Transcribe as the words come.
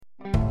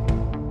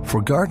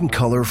For garden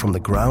color from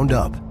the ground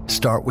up,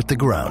 start with the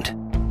ground.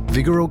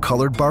 Vigoro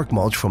colored bark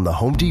mulch from the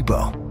Home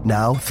Depot.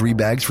 Now 3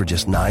 bags for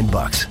just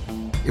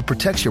 $9. It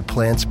protects your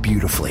plants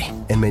beautifully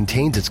and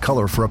maintains its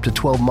color for up to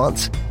 12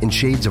 months in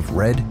shades of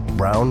red,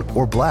 brown,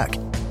 or black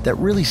that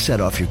really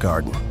set off your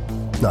garden.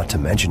 Not to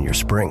mention your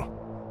spring.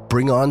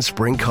 Bring on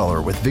spring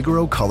color with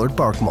Vigoro colored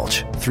bark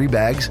mulch. 3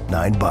 bags,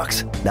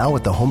 $9. Now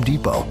at the Home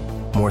Depot.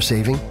 More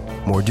saving,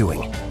 more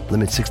doing.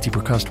 Limit 60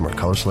 per customer.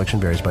 Color selection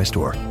varies by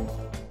store.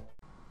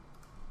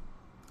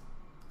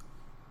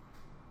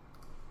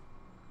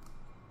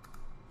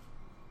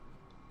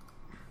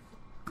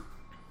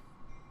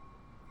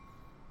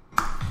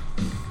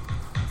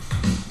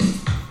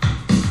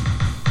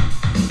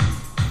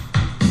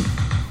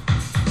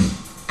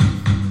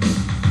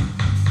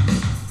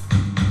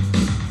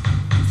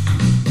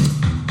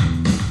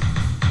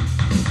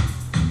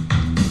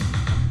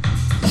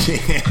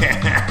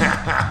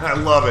 I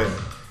love it.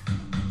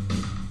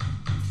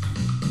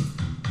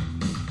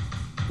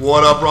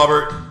 What up,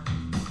 Robert?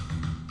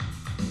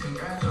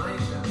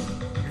 Congratulations.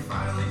 You're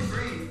finally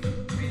free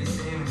to be the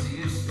same as you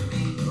used to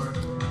be or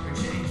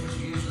change what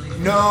you usually do.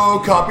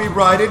 No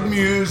copyrighted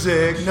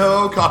music.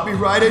 No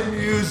copyrighted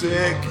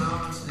music.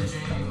 Hold on to the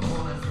dream,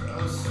 hold it for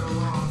oh so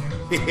long.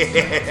 Yeah.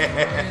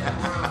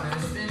 And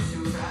it's been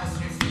too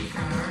fast and your feet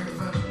kind of hurt,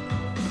 but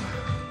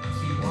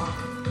keep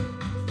walking.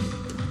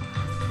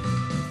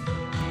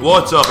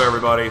 What's up,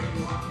 everybody?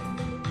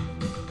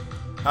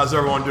 How's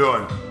everyone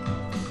doing?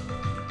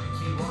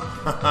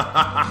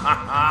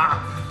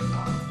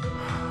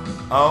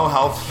 Oh,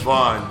 how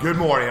fun. Good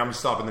morning. I'm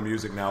stopping the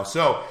music now.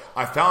 So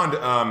I found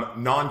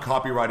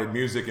non-copyrighted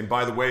music. And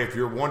by the way, if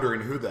you're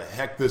wondering who the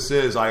heck this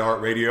is,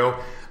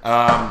 iHeartRadio,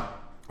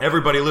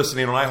 everybody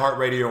listening on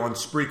iHeartRadio, on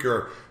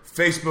Spreaker,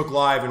 Facebook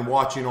Live, and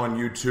watching on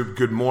YouTube,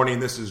 good morning.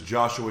 This is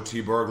Joshua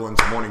T. Berglan's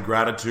Morning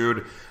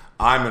Gratitude.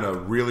 I'm in a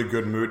really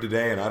good mood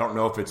today, and I don't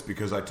know if it's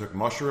because I took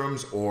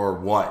mushrooms or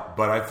what,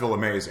 but I feel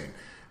amazing.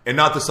 And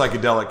not the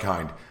psychedelic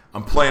kind.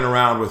 I'm playing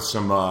around with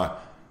some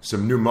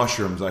new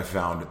mushrooms I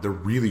found. They're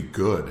really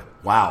good.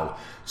 Wow.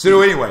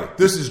 So anyway,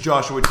 this is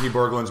Joshua T.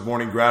 Berglan's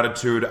Morning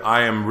Gratitude.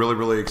 I am really,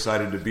 really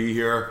excited to be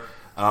here.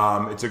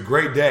 It's a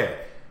great day.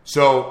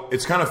 So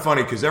it's kind of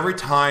funny because every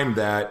time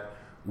that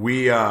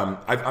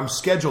I'm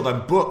scheduled,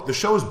 I'm booked. The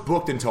show is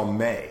booked until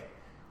May.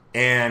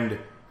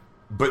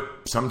 But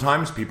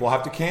sometimes people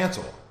have to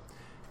cancel.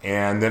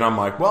 And then I'm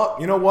like, well,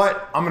 you know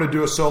what? I'm going to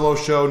do a solo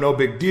show. No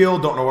big deal.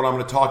 Don't know what I'm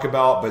going to talk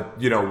about, but,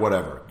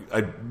 whatever.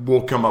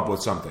 We'll come up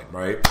with something,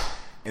 right?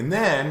 And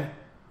then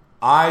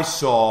I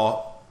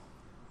saw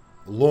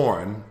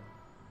Lauren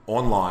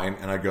online,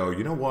 and I go,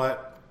 you know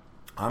what?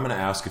 I'm going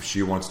to ask if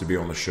she wants to be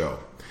on the show.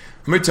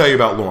 Let me tell you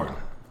about Lauren.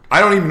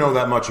 I don't even know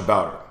that much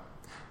about her,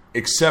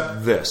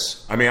 except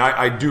this. I mean,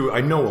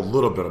 I know a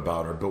little bit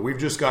about her, but we've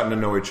just gotten to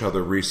know each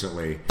other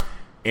recently.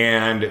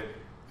 And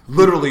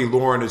literally,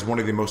 Lauren is one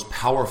of the most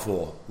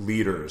powerful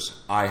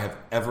leaders I have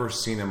ever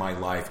seen in my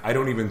life. I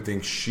don't even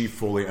think she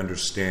fully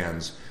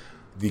understands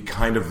the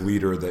kind of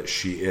leader that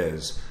she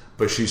is,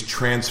 but she's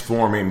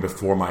transforming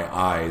before my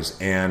eyes.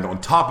 And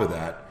on top of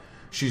that,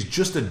 she's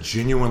just a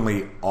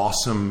genuinely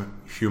awesome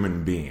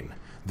human being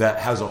that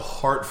has a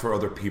heart for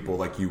other people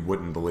like you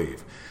wouldn't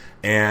believe.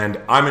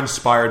 And I'm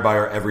inspired by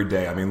her every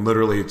day. I mean,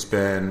 literally, it's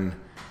been...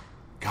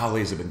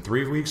 Golly, has it been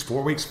 3 weeks,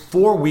 4 weeks?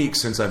 4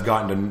 weeks since I've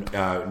gotten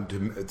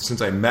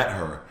since I met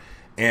her.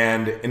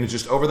 And it's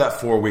just over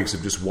that 4 weeks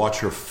of just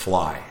watch her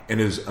fly. It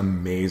is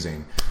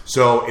amazing.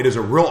 So it is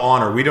a real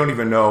honor. I don't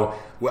even know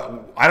what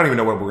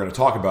we're going to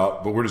talk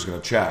about, but we're just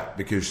going to chat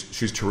because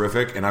she's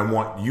terrific and I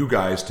want you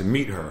guys to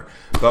meet her.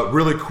 But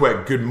really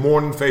quick, good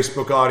morning,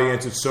 Facebook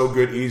audience. It's so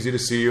good, easy to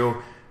see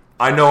you.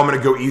 I know I'm going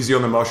to go easy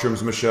on the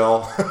mushrooms,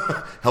 Michelle.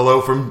 Hello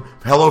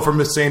from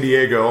Miss San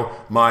Diego,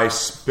 my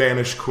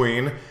Spanish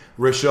queen.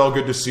 Rochelle,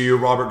 good to see you.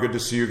 Robert, good to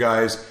see you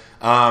guys.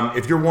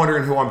 If you're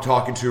wondering who I'm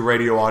talking to,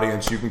 radio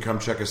audience, you can come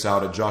check us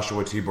out at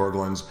Joshua T.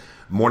 Berglan's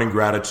Morning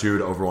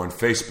Gratitude over on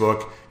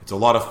Facebook. It's a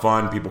lot of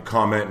fun. People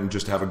comment and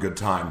just have a good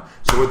time.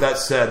 So with that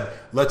said,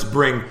 let's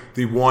bring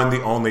the one,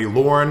 the only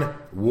Lauren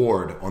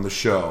Ward on the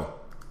show.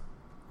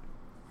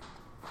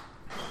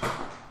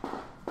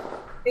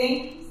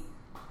 Thanks.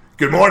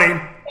 Good morning.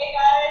 Hey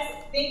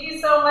guys, thank you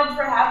so much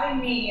for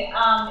having me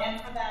and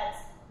for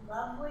that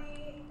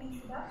lovely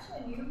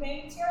introduction. You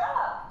made me tear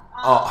up.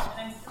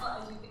 And I'm still,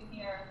 as you can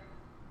hear,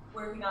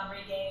 working on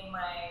regaining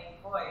my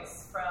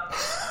voice from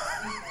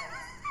last weekend.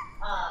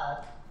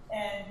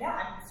 And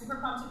yeah, I'm super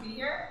pumped to be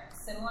here.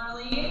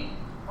 Similarly,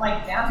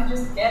 down to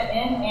just get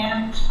in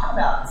and chat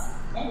about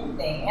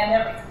anything and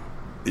everything.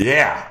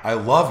 Yeah, I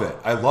love it.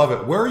 I love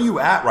it. Where are you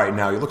at right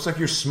now? It looks like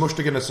you're smushed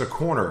against a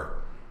corner.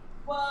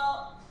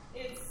 Well,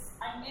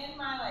 I'm in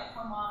my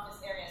home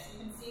office area, so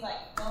you can see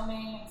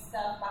filming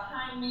stuff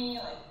behind me,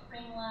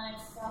 ring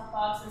lights,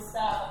 softboxes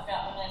stuff. I've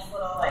got my nice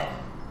little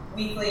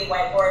weekly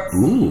whiteboard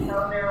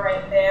calendar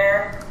right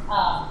there.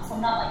 So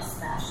I'm not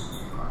smashed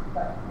into the corner,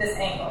 but this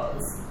angle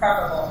is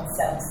preferable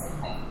instead of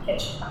sitting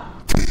kitchen time.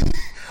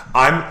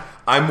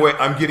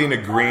 I'm getting a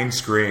green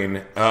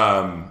screen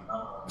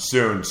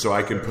soon so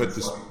I can put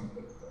this.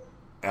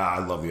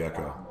 I love the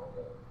echo.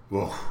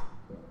 Whoa,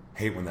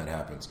 hate when that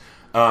happens.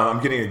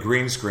 I'm getting a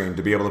green screen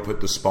to be able to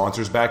put the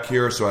sponsors back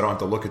here, so I don't have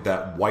to look at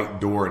that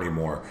white door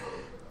anymore.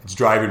 It's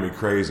driving me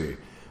crazy.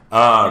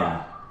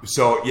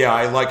 So yeah,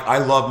 I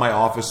love my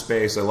office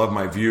space. I love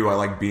my view. I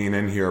like being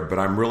in here, but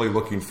I'm really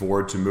looking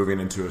forward to moving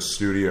into a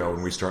studio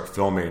when we start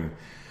filming.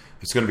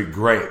 It's going to be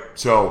great.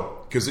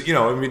 So, because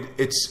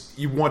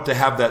you want to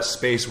have that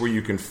space where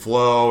you can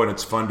flow and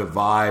it's fun to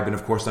vibe. And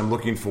of course, I'm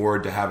looking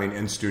forward to having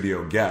in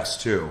studio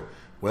guests too.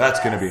 Well, that's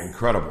going to be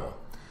incredible.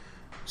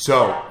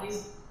 So,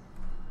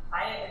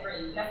 I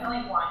agree. You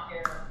definitely want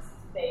your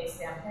space.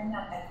 Yeah, I'm hearing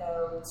that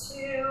echo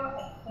too.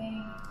 I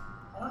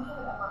don't have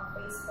it up on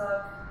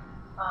Facebook.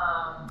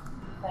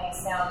 Playing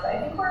sound, but I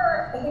think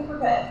we're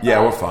good.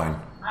 Yeah, we're fine.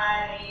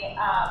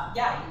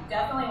 You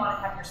definitely want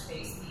to have your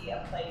space be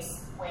a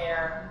place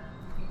where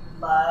you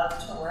love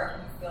to work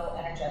and you feel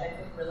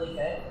energetically really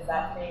good, because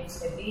that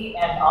creativity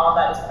and all of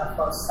that is going to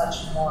flow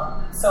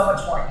so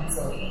much more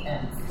easily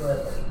and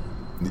fluidly.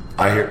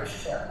 I hear.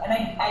 Sure. And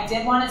I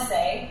did want to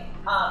say,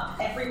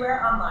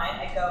 everywhere online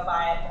I go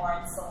by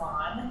Lauren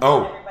Salaun.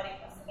 Oh. Everybody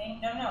listening?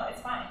 No,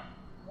 it's fine.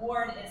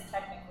 Ward is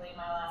technically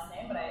my last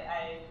name, but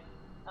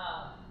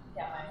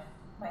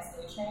my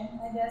stage name,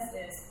 I guess,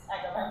 is,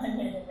 I go by my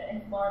maiden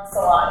name, Lauren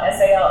Salaun,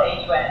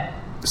 Salaun.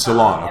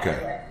 Salaun, okay.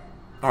 Everywhere.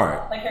 All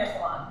right. Like hair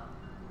salon.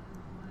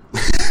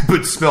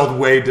 But spelled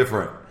way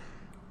different.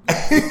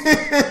 Close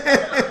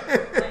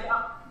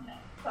enough.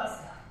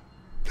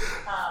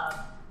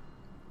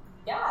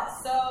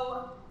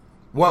 So...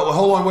 Well,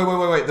 hold on,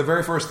 wait. The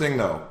very first thing,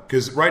 though,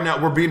 because right now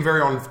we're being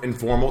very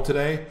informal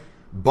today,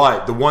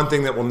 but the one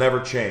thing that will never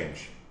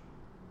change,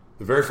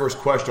 the very first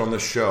question on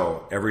this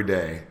show every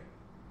day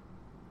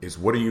is,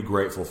 what are you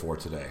grateful for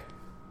today?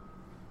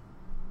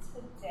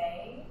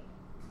 Today?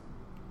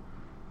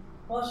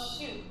 Well,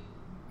 shoot.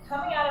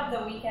 Coming out of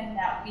the weekend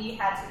that we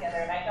had together,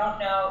 and I don't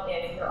know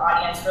if your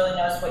audience really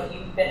knows what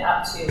you've been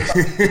up to, but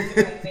we've been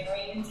doing a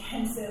very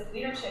intensive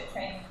leadership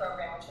training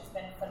program, which has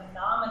been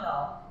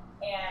phenomenal.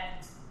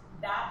 And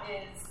that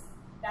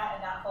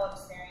whole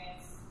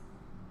experience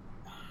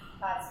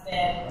has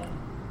been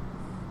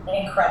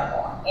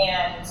incredible.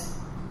 And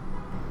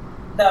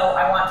though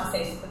I want to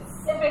say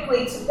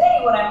specifically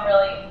today, what I'm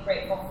really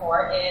grateful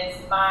for is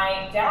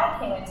my dad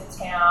came into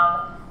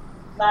town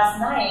last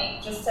night.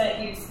 He was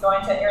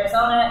going to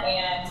Arizona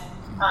and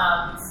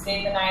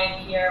stayed the night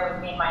here with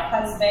me and my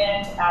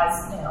husband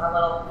as a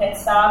little pit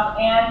stop.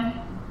 And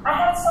I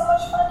had so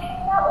much fun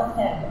hanging out with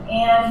him.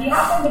 And he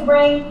happened to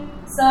bring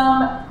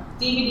some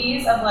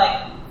DVDs of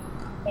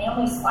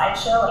family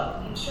slideshow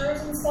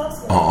pictures and stuff.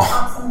 So we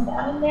pop some of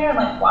that in there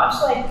and watch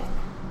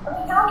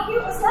how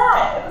cute was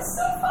that? It was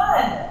so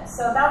fun.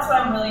 So that's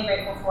what I'm really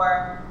grateful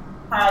for.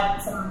 Had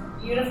some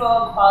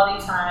beautiful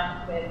quality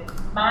time with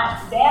my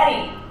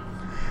daddy.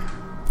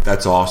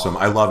 That's awesome.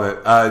 I love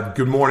it.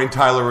 Good morning,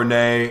 Tyler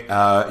Renee.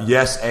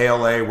 Yes,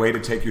 ALA, way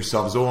to take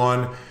yourselves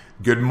on.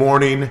 Good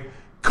morning,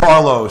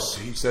 Carlos.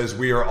 He says,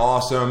 we are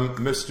awesome.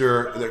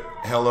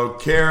 Hello,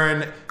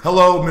 Karen.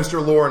 Hello,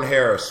 Mr. Lauren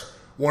Harris.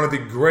 One of the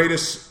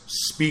greatest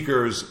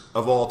speakers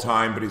of all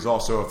time, but he's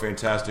also a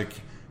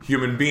fantastic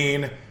human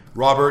being.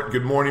 Robert,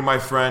 good morning, my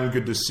friend.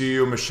 Good to see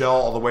you. Michelle,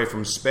 all the way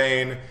from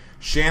Spain.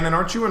 Shannon,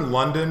 aren't you in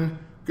London?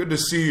 Good to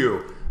see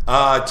you.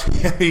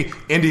 Tammy,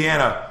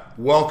 Indiana,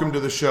 welcome to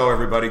the show,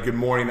 everybody. Good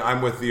morning.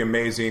 I'm with the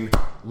amazing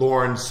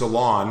Lauren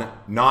Salaun,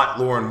 not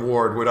Lauren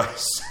Ward, what I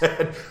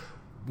said.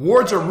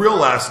 Ward's a real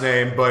last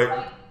name,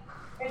 but...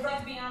 It's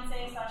like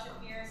Beyonce, Sasha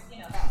Fierce,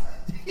 that sort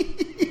of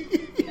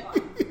thing.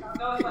 I'll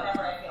go with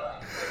whatever I feel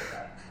like.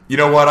 You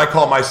know what? I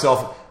call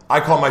myself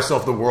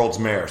the world's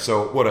mayor,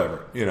 so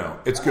whatever.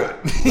 It's good.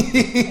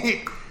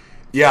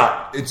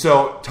 Yeah. And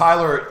so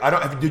Tyler,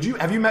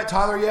 have you met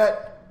Tyler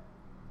yet?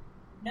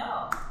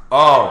 No.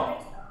 Oh.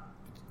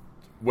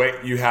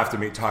 Wait, you have to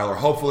meet Tyler.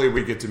 Hopefully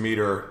we get to meet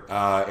her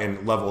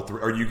in level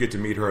 3, or you get to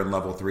meet her in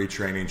level 3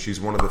 training. She's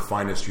one of the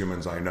finest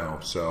humans I know.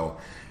 So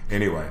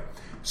anyway,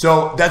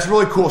 so that's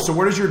really cool. So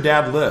where does your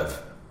dad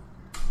live?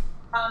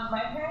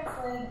 My parents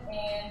live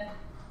in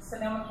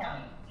Sonoma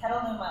County,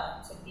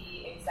 Petaluma to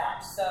be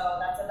exact. So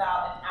that's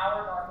about an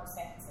hour north of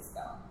San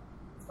Francisco.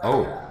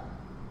 Oh,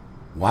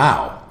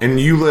 wow. And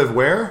you live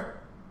where?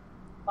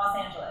 Los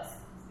Angeles,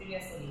 Studio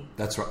City.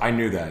 That's right. I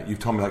knew that. You've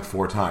told me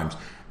 4 times.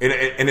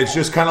 And it's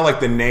just kind of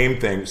the name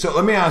thing. So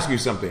let me ask you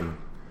something.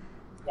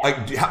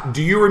 Yeah.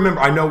 Do you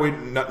remember? I know we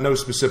no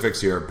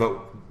specifics here,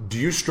 but do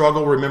you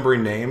struggle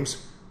remembering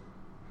names?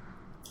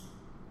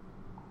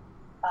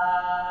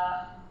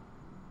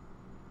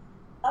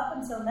 Up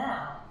until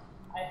now,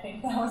 I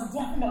think that was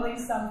definitely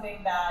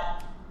something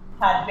that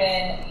had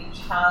been a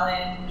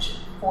challenge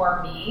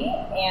for me.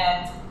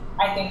 And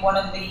I think one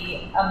of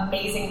the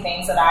amazing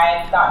things that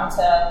I've gotten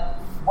to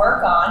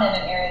work on in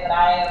an area that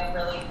I have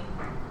really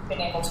been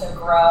able to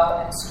grow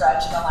and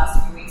stretch in the last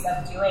few weeks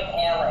of doing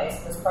ALA,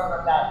 so this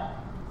program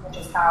which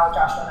is how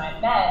Joshua and I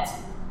met,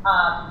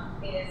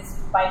 is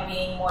by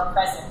being more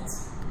present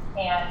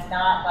and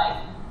not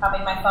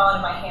having my phone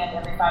in my hand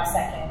every 5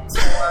 seconds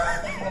moment, or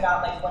I'm thinking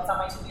about like what's on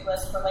my to-do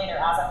list for later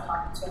as I'm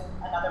talking to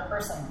another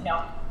person.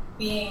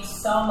 Being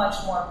so much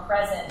more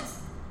present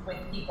with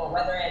people,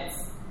 whether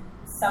it's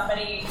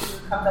somebody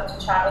who comes up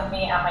to chat with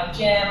me at my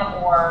gym,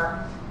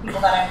 or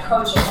people that I'm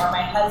coaching, or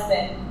my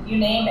husband, you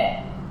name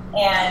it.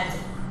 And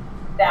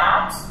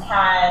that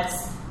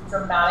has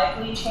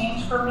dramatically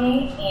changed for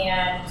me.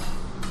 And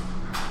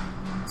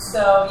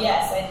so,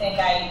 yes, I think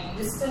I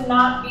used to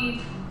not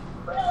be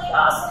really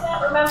awesome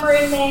at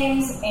remembering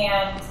names,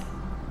 and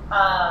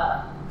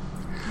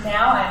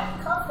now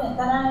I'm confident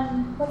that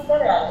I'm much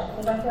better at it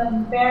because I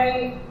feel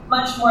very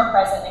much more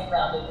present and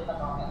grounded in the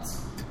moment.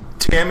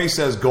 Tammy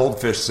says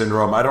goldfish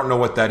syndrome. I don't know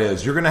what that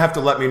is. You're going to have to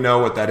let me know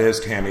what that is,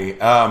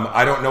 Tammy.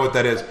 I don't know what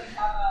that is.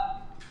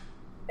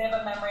 They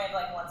have a memory of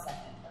like 1 second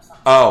or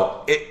something.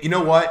 Oh, you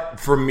know what?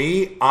 For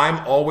me,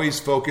 I'm always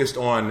focused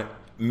on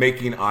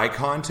making eye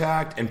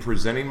contact and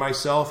presenting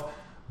myself,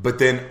 but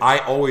then I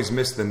always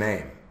miss the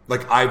name.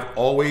 Like, I've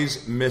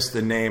always missed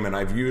the name, and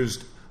I've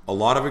used a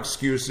lot of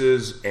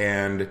excuses,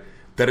 and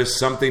that is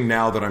something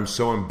now that I'm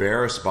so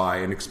embarrassed by,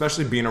 and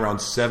especially being around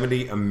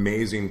 70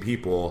 amazing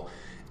people,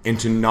 and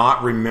to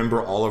not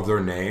remember all of their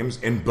names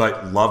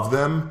but love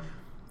them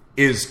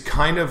is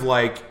kind of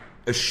like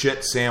a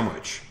shit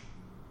sandwich.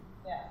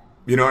 Yeah.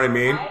 You know what I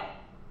mean?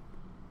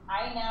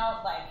 I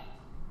now, like,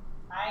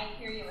 I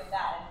hear you with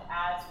that, and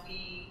as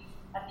we,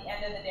 at the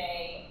end of the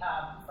day,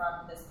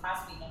 from this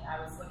past weekend,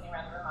 I was looking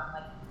around the room, I'm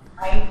like,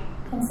 I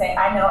can say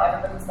I know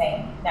everybody's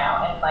name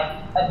now, and like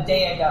a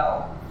day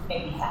ago,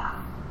 maybe half.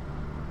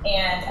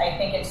 And I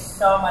think it's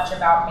so much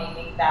about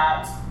making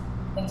that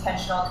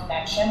intentional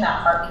connection,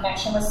 that heart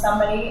connection with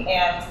somebody.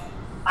 And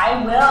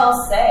I will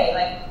say,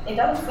 like, it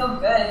doesn't feel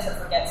good to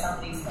forget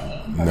somebody's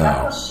name. Like,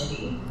 that feels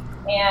shitty.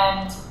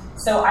 And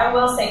so I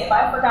will say, if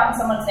I've forgotten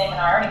someone's name and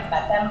I already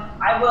met them,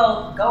 I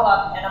will go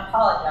up and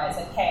apologize.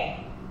 Like,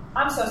 hey,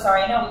 I'm so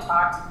sorry. I know we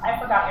talked. I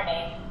forgot your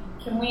name.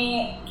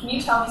 Can you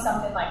tell me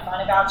something like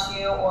fun about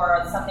you,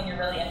 or something you're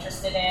really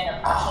interested in or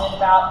passionate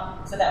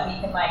about, so that we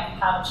can like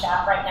have a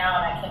chat right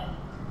now, and I can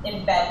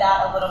embed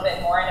that a little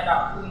bit more and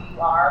about who you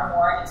are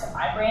more into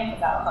my brain, because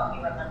that'll help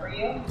me remember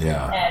you.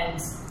 Yeah.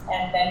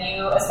 And then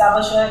you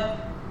establish a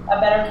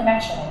better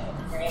connection. I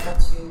think you're able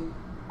to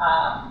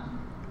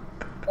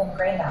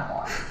ingrain that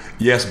more.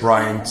 Yes,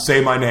 Brian. Say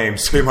my name.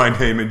 Say my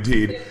name,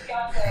 indeed.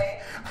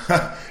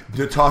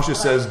 Natasha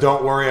says,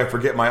 don't worry, I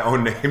forget my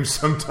own name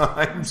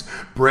sometimes.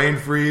 Brain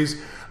freeze.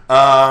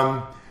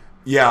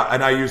 Yeah,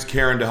 and I use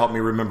Karen to help me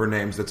remember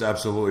names. That's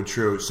absolutely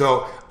true.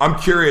 So I'm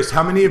curious,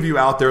 how many of you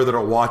out there that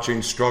are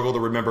watching struggle to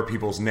remember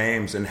people's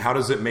names, and how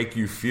does it make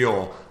you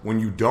feel when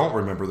you don't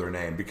remember their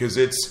name? Because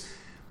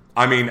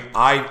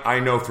I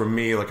know for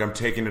me, like, I'm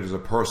taking it as a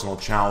personal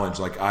challenge.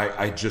 Like,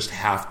 I just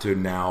have to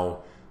now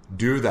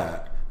do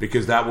that,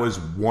 because that was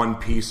one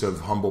piece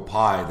of humble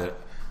pie that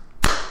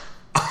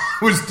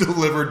was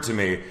delivered to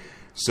me.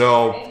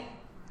 So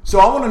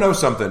I want to know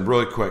something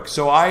really quick.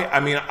 So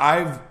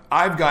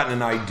I've gotten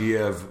an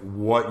idea of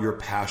what you're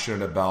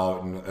passionate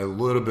about and a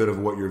little bit of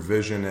what your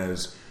vision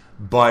is,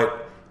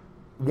 but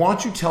why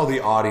don't you tell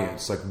the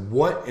audience, like,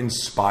 what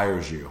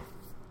inspires you?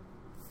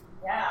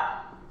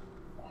 Yeah.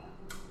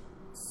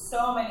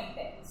 So many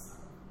things,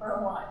 for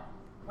one,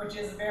 which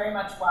is very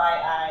much why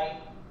I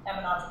am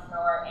an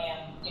entrepreneur and,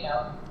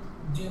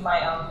 do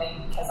my own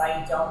thing, because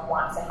I don't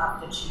want to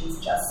have to choose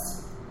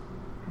just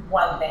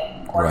one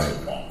thing or two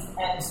things.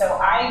 And so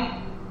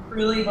I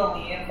really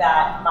believe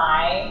that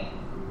my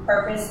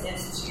purpose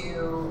is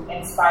to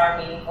inspire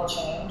meaningful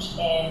change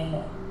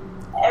in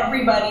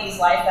everybody's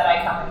life that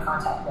I come in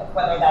contact with,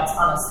 whether that's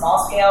on a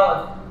small scale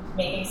of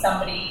making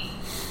somebody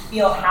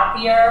feel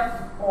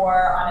happier,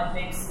 or on a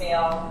big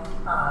scale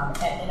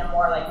and in a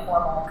more like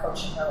formal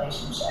coaching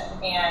relationship.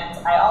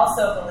 And I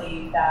also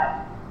believe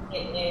that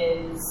it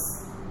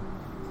is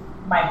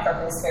my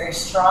purpose very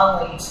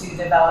strongly to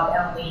develop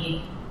and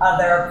lead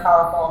other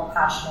powerful,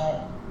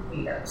 passionate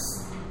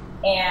leaders.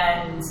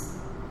 And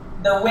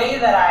the way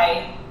that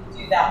I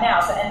do that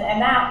now,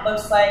 and that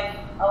looks like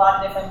a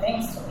lot of different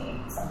things to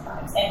me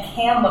sometimes, and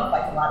can look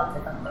like a lot of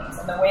different things.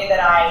 And the way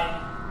that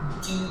I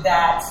do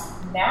that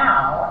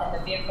now, and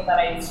the vehicle that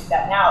I use to do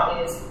that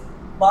now, is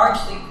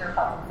largely through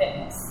health and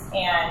fitness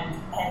and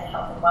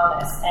health and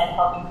wellness, and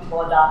helping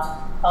people adopt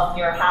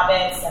healthier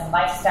habits and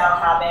lifestyle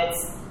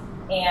habits,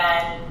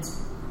 and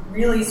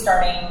really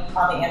starting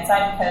on the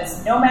inside,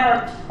 because no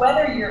matter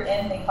whether you're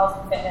in the health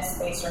and fitness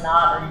space or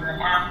not, or you're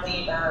an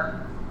athlete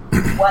or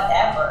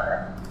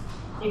whatever,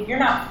 if you're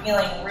not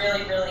feeling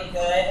really, really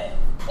good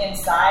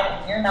inside,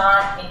 and you're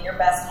not in your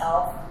best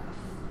health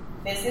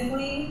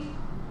physically,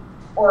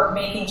 or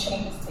making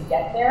changes to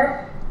get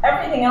there,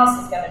 everything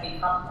else is going to be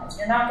compromised.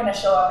 You're not going to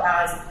show up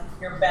as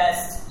your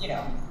best,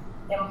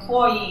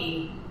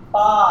 employee,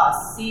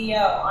 boss,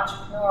 CEO,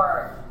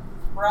 entrepreneur,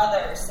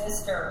 brother,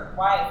 sister,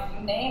 wife,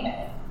 you name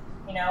it.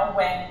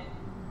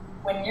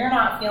 When you're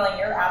not feeling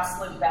your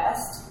absolute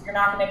best, you're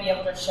not going to be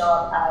able to show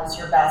up as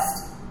your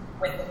best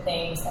with the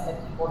things and the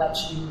people that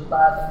you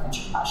love and that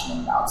you're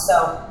passionate about.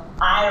 So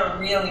I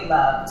really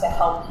love to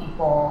help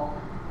people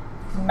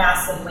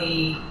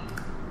massively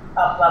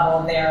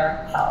up-level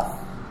their health,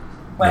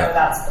 whether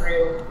that's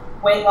through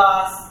weight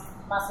loss,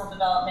 muscle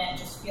development,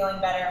 just feeling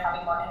better,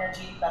 having more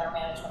energy, better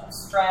management of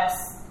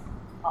stress,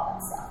 all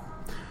that stuff.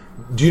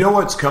 Do you know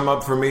what's come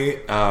up for me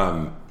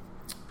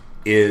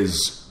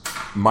is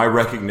my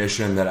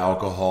recognition that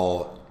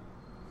alcohol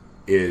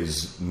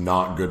is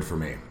not good for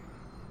me.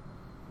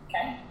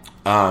 Okay.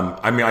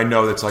 I mean, I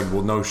know that's like,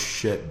 well, no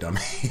shit, dummy.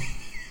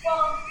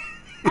 Well,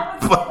 I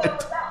would say though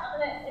with that, I'm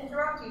going to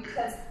interrupt you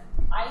because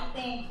I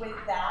think with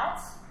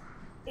that,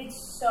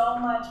 it's so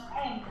much,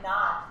 I am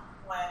not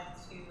one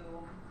to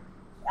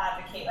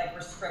advocate like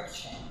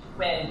restriction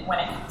when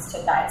it comes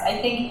to diets.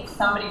 I think if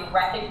somebody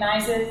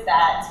recognizes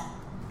that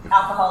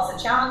alcohol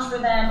is a challenge for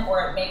them,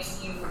 or it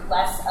makes you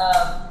less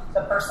of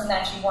the person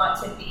that you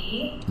want to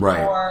be,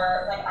 right?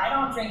 Or like I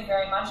don't drink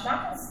very much,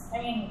 not because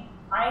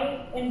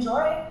I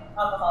enjoy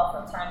alcohol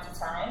from time to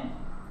time.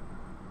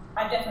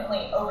 I've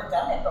definitely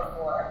overdone it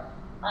before,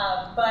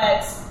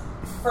 but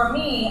for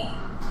me,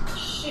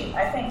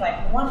 I think like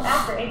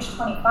after age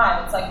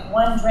 25, it's like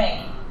one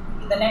drink.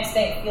 The next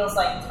day it feels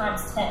like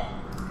times 10.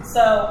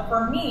 So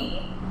for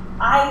me,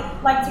 I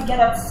like to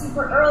get up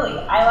super early.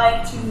 I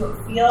like to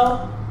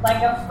feel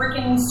like a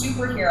freaking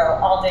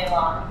superhero all day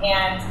long.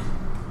 And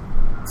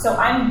so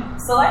I'm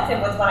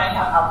selective with when I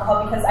have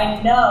alcohol because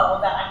I know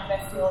that I'm going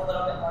to feel a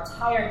little bit more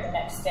tired the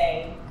next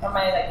day, or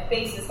my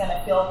face is going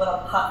to feel a little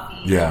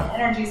puffy. Yeah.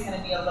 And energy is going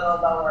to be a little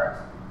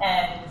lower.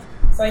 And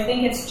so I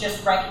think it's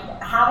just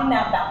having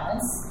that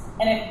balance.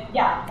 And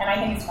I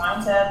think it's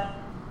fine to,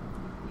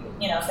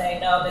 say,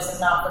 no, this is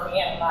not for me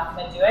and I'm not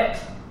going to do it.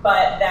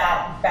 But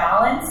that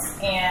balance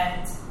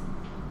and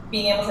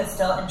being able to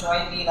still enjoy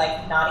the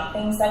naughty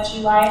things that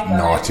you like,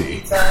 naughty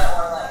pizza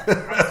or ice cream,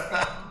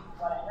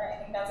 whatever. I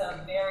think that's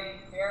a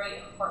very, very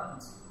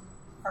important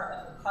part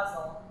of the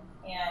puzzle,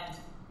 and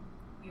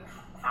you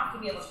have to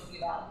be able to do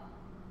that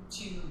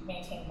to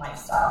maintain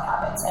lifestyle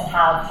habits and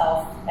have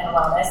health and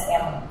wellness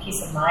and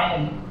peace of mind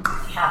and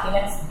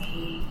happiness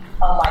be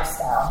a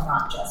lifestyle,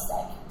 not just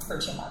for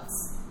 2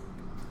 months.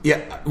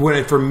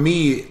 Yeah, for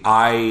me,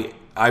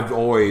 I've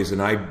always,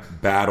 and I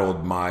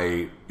battled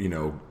my,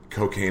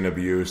 cocaine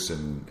abuse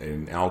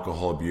and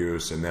alcohol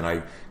abuse. And then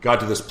I got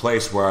to this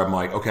place where I'm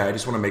like, okay, I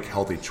just want to make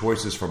healthy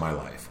choices for my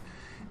life.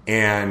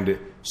 And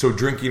so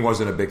drinking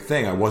wasn't a big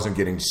thing. I wasn't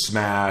getting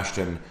smashed.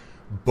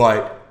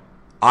 But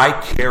I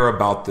care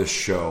about this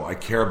show. I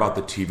care about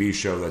the TV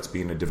show that's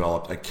being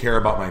developed. I care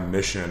about my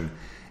mission,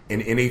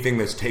 and anything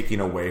that's taking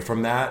away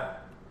from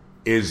that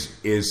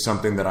is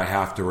something that I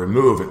have to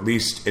remove, at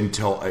least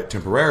until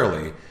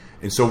temporarily.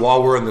 And so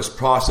while we're in this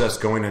process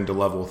going into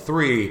level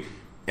 3,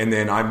 and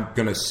then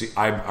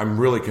I'm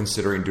really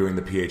considering doing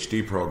the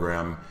PhD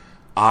program,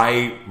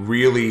 I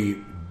really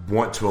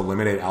want to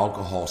eliminate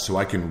alcohol so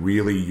I can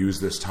really use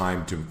this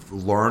time to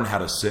learn how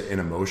to sit in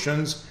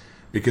emotions,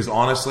 because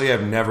honestly,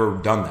 I've never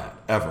done that,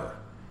 ever.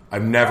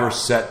 I've never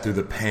sat through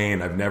the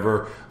pain. I've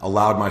never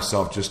allowed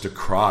myself just to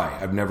cry.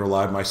 I've never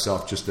allowed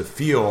myself just to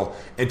feel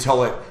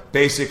until it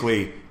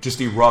basically just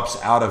erupts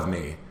out of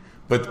me.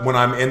 But when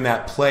I'm in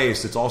that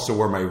place, it's also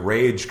where my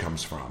rage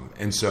comes from.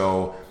 And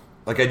so,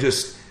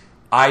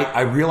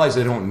 I realize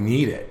I don't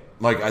need it.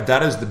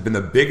 That has been the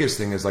biggest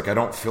thing, is I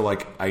don't feel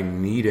like I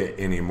need it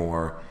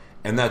anymore.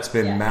 And that's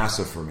been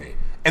massive for me.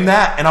 And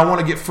I want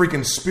to get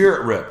freaking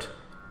spirit ripped.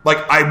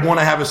 I want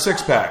to have a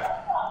 6-pack.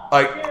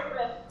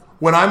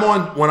 When I'm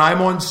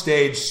on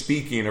stage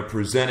speaking or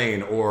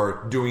presenting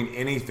or doing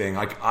anything,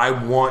 I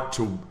want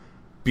to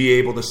be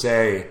able to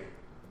say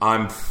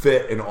I'm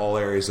fit in all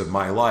areas of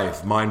my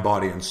life, mind,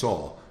 body, and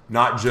soul.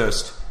 Not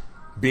just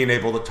being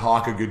able to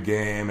talk a good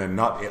game, and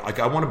not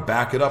I want to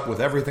back it up with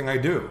everything I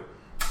do.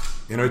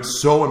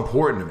 It's so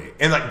important to me.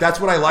 And that's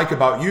what I like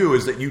about you,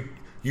 is that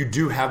you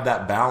do have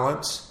that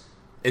balance.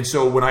 And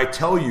so when I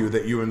tell you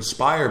that you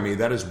inspire me,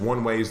 that is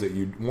one way that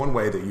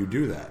you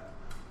do that.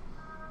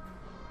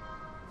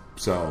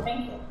 So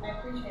thank you. I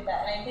appreciate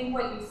that. And I think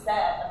what you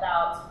said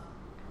about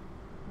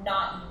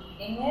not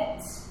needing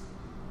it,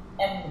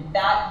 and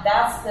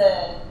that's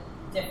the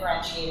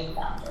differentiating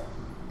factor.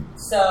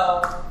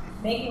 So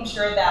making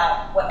sure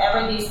that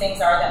whatever these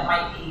things are that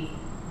might be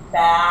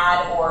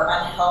bad or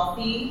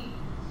unhealthy,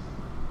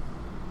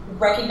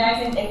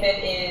 recognizing if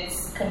it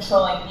is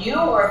controlling you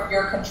or if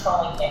you're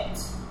controlling it.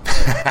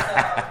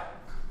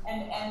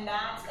 And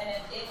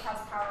it has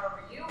power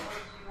over you, or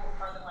you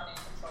are the one in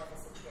control of the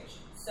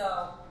situation.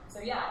 So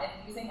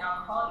if using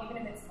alcohol,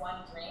 even if it's one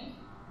drink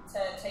to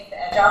take the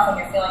edge off when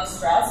you're feeling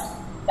stressed,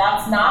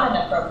 that's not an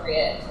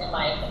appropriate, in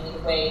my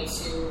opinion, way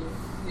to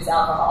use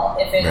alcohol.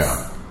 If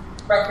it's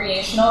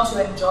recreational,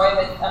 to enjoy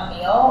with a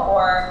meal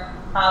or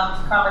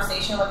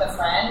conversation with a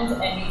friend,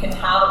 and you can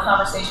have a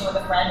conversation with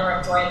a friend or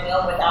enjoy a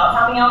meal without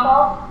having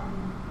alcohol,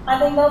 I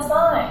think that's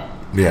fine.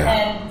 Yeah.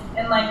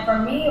 And for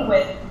me,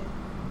 with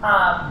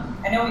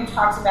I know we've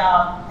talked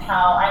about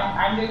how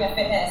I'm doing a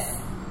fitness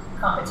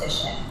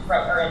competition,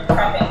 right, or in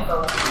prepping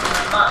for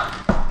a month,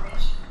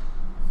 which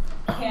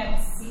can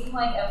seem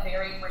like a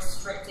very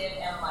restrictive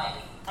and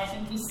I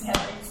think you said,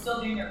 are you still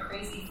doing your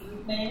crazy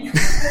food thing?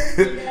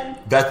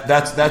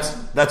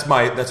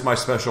 That's my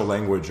special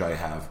language I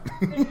have.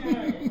 I mean,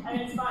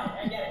 it's fine.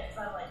 I get it.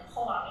 Because I'm like,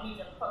 hold on, I need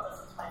to put this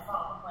into my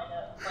phone.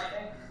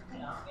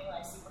 Being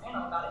like super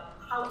anal about it.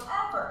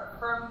 However,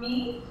 for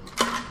me,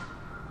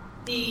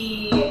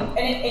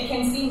 it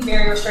can seem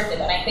very restrictive,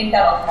 and I think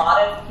that a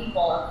lot of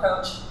people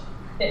approach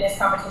fitness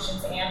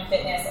competitions and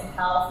fitness and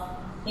health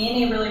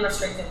in a really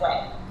restrictive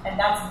way. And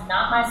that's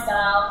not my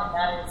style, and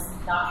that is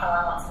not how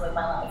I want to live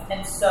my life.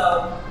 And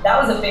so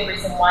that was a big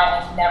reason why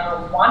I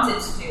never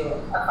wanted to do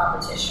a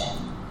competition,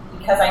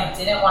 because I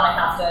didn't want to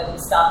have to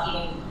stop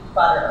eating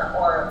butter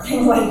or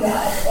things like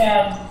that.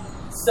 And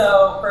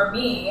so for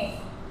me,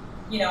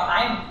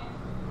 I'm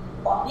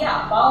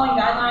following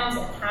guidelines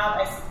and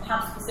I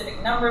have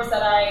specific numbers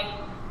that I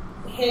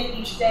hit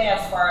each day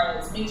as far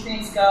as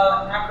nutrients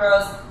go and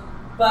macros,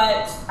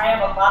 but I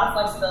have a lot of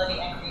flexibility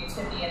and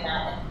creativity in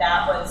that, and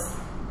that was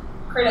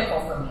critical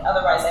for me.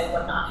 Otherwise, I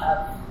would not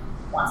have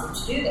wanted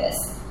to do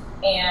this.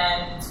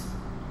 And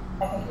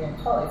I think we can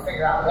totally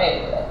figure out a way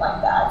to do it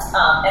like that.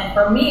 And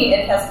for me,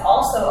 it has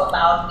also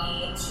allowed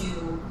me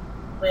to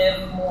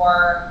live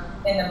more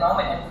in the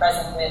moment and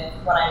present with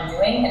what I'm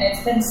doing. And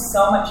it's been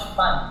so much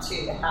fun,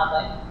 too, to have,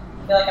 I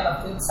feel like I'm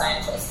a food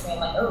scientist. Being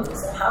like, oh,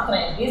 so how can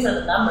I, these are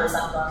the numbers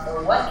I'm going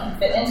for. What can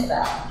fit into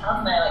that? How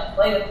can I,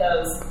 play with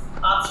those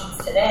options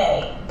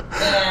today?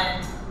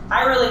 And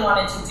I really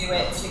wanted to do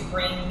it to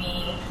bring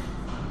me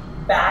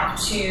back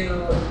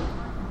to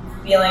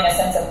feeling a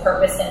sense of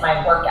purpose in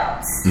my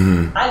workouts.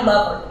 Mm-hmm. I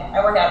love working out.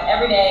 I work out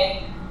every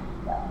day,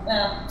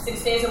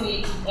 6 days a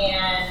week,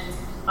 and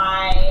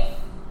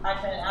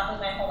I've been an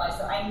athlete my whole life,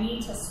 so I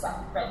need to sweat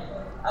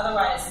regularly.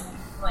 Otherwise,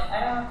 I'm like,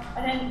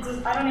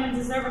 I don't even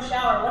deserve a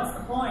shower. What's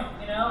the point?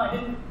 I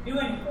didn't do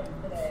anything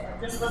today.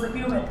 I just was a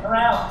human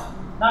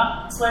around,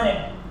 not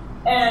sweating.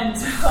 And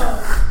so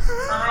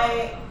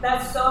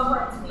that's so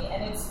important to me.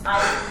 And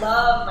I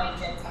love my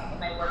gym time and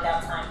my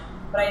workout time,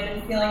 but I've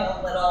been feeling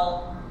a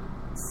little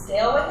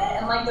stale with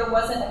it, and there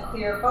wasn't a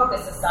clear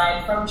focus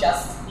aside from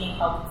just being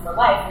healthy for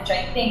life, which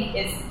I think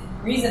is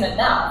reason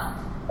enough.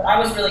 But I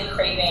was really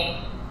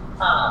craving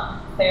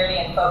clarity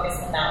and focus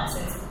in that,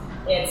 since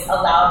it's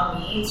allowed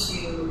me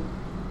to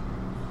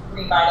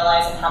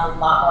revitalize and have a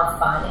lot more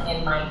fun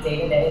in my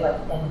day-to-day,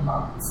 in the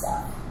moment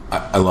stuff.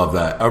 I love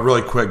that.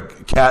 Really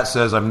quick, Kat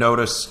says, I've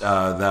noticed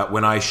that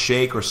when I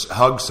shake or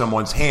hug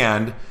someone's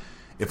hand,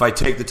 if I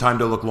take the time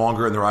to look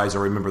longer in their eyes, I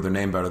remember their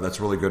name better. That's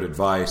really good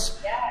advice.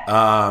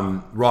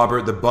 Yeah.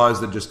 Robert, the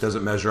buzz that just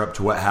doesn't measure up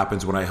to what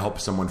happens when I help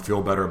someone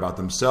feel better about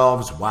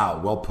themselves. Wow,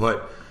 well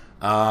put.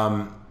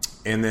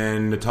 And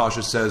then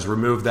Natasha says,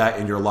 remove that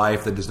in your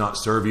life that does not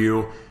serve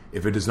you.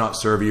 If it does not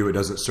serve you, it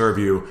doesn't serve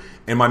you.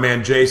 And my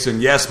man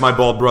Jason, yes, my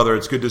bald brother,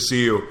 it's good to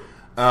see you.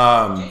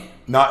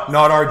 Not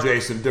our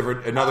Jason,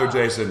 different, another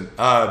Jason,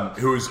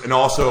 who's, and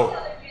also,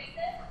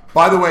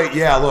 by the way,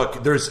 yeah,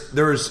 look,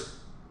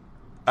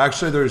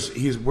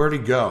 he's, where'd he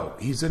go?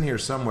 He's in here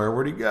somewhere.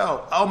 Where'd he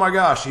go? Oh my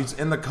gosh, he's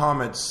in the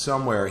comments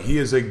somewhere. He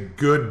is a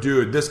good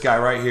dude. This guy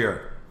right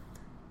here,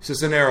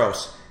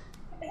 Cisneros.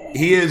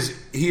 He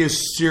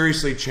is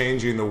seriously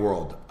changing the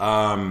world.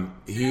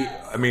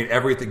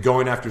 Everything,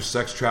 going after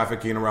sex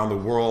trafficking around the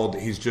world.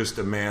 He's just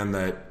a man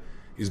that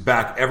he's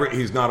back.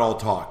 He's not all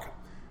talk.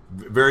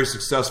 Very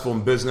successful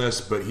in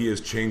business, but he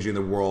is changing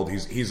the world.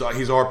 He's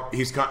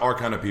our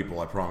kind of people.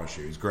 I promise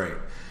you, he's great.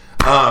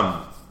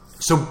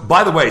 So,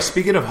 by the way,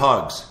 speaking of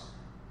hugs,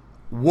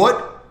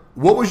 what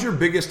was your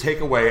biggest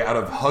takeaway out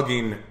of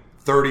hugging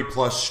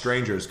 30+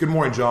 strangers? Good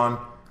morning, John.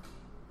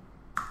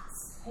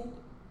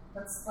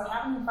 What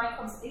happens in Fight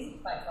Club stays in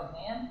Fight Club,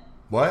 man.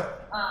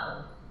 What?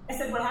 I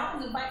said, what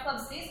happens in Fight Club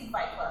stays in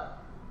Fight Club.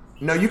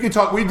 No, you can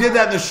talk. We did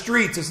that in the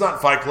streets. It's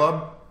not Fight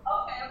Club.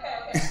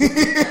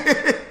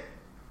 Okay.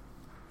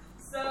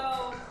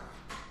 So,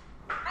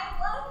 I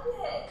loved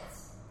it.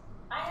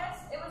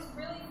 It was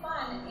really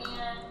fun,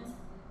 and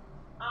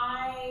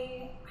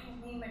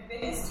my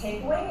biggest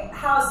takeaway,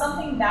 how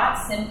something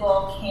that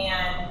simple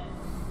can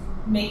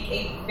make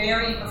a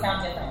very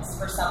profound difference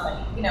for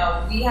somebody.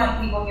 We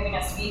had people giving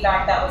us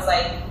feedback that was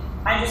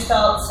I just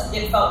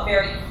felt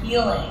very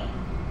healing.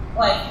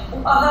 A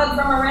hug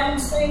from a random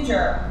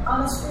stranger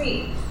on the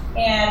street.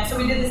 And so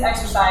we did this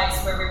exercise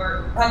where we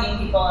were hugging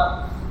people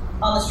on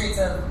the streets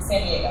of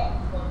San Diego.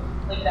 We'll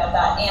leave it at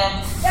that.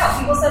 And yeah,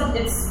 people said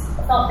it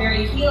felt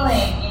very healing.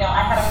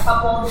 I had a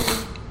couple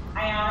who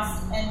I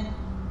asked, and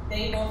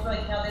they both were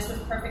this was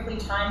perfectly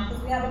timed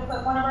because we had to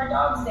put one of our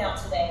dogs down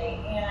today.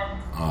 And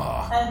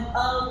an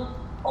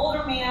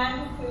older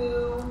man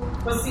who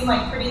seemed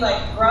pretty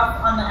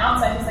rough on the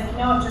outside, he's it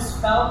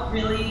just felt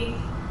really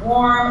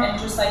warm and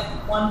just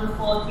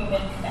wonderful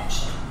human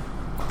connection.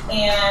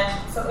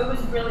 And so it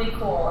was really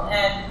cool.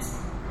 And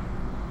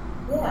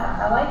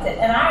yeah, I liked it.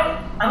 And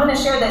I'm going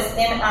to share this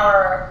in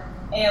our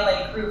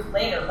ALA group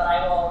later, but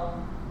I will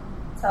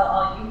tell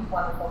all you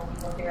wonderful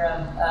people here.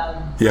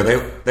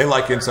 They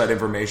like inside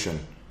information.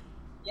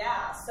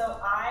 Yeah, so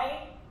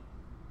I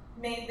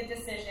made the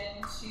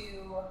decision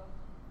to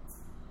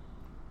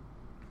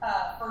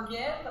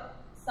forgive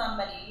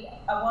somebody,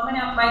 a woman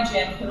at my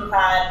gym who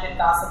had been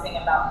gossiping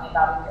about me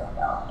about a year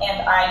ago.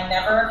 And I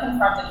never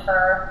confronted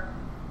her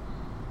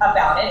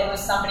about it. It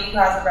was somebody who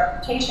has a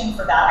reputation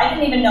for that. I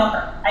didn't even know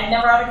her. I'd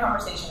never had a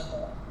conversation with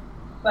her.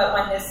 But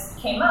when this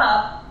came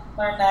up,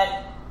 learned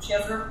that she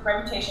has a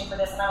reputation for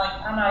this, and I'm like,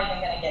 I'm not even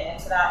going to get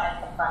into that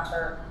and confront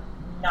her.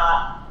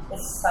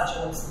 It's such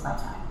a waste of my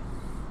time.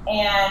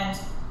 And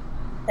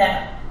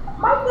then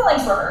my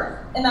feelings were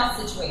hurt in that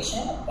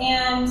situation.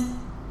 And,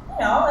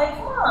 like,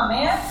 come on,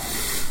 man.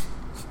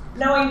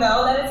 Knowing,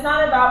 though, that it's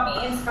not about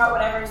me, it's about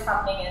whatever is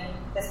happening in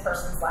this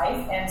person's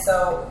life. And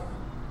so,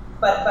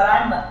 but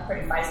I'm like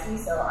pretty feisty,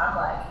 so I'm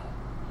like,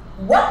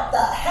 what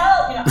the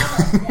hell? I'm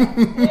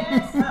like,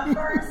 yes, at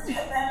first.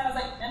 And then I was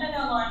like, no,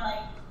 Lauren,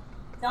 like,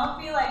 don't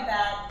be like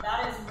that.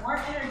 That is more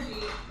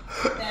energy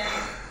than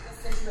the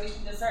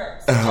situation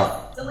deserves.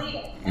 Just delete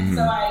it. And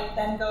so I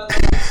then go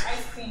the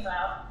ice cream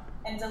route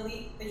and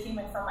delete the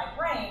human from my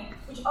brain,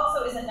 which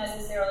also isn't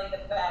necessarily the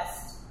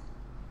best,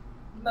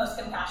 most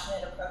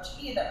compassionate approach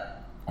either.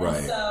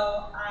 And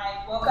so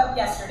I woke up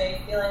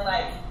yesterday feeling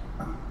like,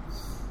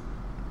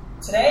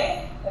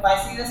 today, if I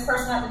see this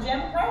person at the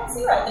gym, I don't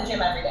see her at the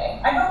gym every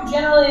day. I go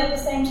generally at the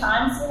same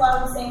time, see a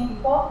lot of the same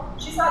people.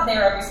 She's not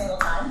there every single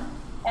time.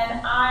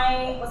 And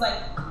I was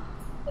like,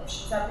 if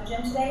she's at the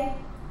gym today,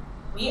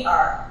 we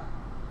are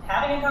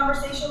having a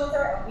conversation with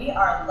her, and we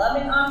are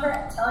loving on her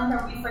and telling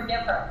her we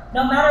forgive her,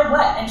 no matter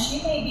what. And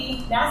she may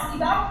be nasty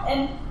back,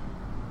 and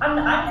I'm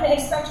going to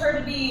expect her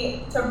to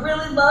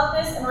really love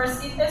this and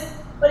receive this.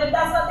 But if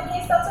that's not the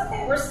case, that's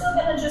okay. We're still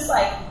going to just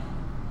like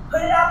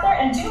put it out there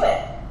and do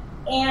it.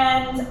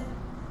 And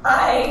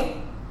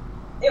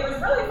it was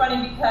really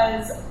funny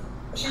because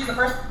she was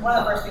one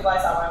of the first people I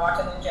saw when I walked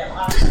into the gym.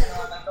 Honestly,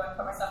 I'm like going to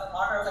put myself in the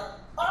locker. I was like,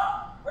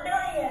 oh, we're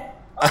doing it.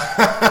 In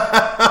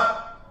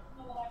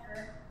the locker.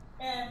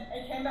 And I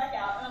came back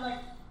out, and I'm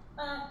like,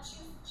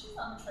 she's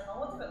on the treadmill.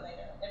 We'll do it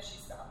later if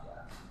she's stopped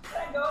yet.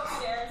 And I go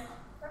upstairs,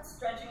 I'm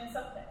stretching and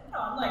stuff.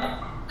 I'm like,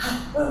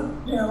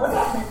 what's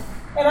happening?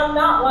 And I'm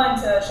not one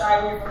to shy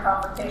away from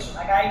confrontation.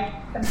 Like, I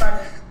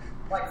confronted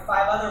like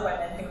 5 other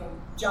women who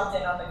jumped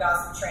in on the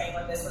gossip train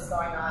when this was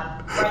going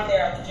on right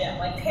there at the gym.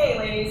 Like, hey,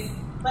 ladies,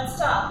 let's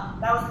talk.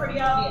 That was pretty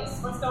obvious.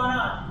 What's going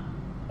on?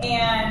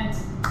 And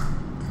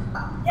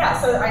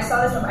so I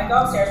saw this woman. I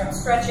go upstairs, I'm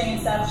stretching and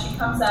stuff. She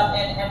comes up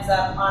and ends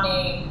up on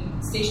a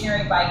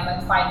stationary bike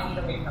like 5 feet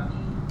away from me.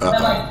 And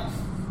I'm like,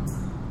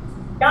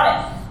 got it.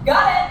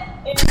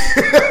 And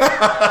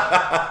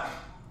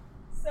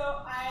so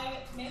I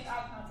made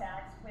eye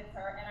contact with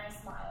her and I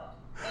smiled.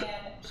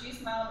 And she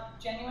smiled,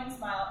 genuine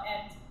smile,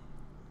 and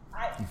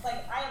I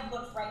have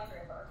looked right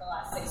through her the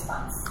last 6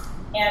 months.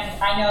 And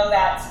I know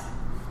that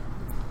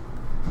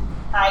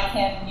I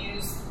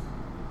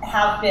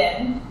have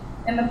been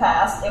in the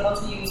past able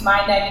to use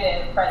my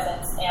negative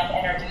presence and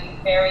energy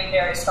very,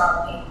 very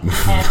strongly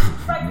and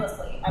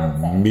recklessly, I would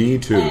say. Me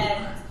too.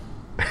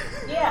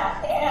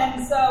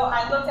 And so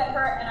I looked at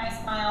her and I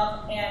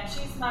smiled, and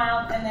she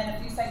smiled, and then a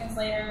few seconds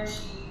later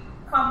she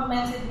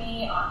complimented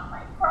me on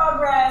my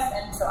progress,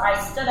 and so I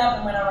stood up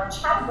and went over and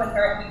chatted with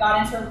her, and we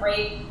got into a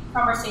great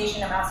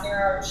conversation. I'm asking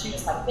her, she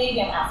just had a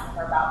baby, I'm asking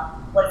her about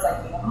what it's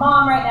like being a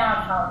mom right now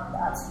and how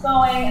that's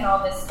going and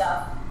all this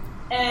stuff.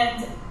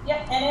 And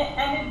and it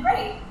ended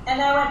great. And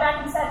then I went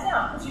back and sat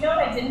down. But you know what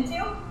I didn't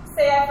do?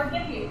 Say I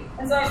forgive you.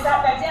 And so I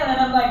sat back down and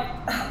I'm like,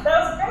 that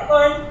was great,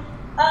 Lauren.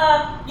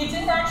 You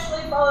didn't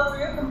actually follow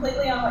through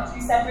completely on what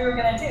you said we were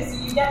going to do. So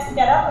you get to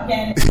get up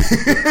again and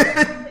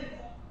complete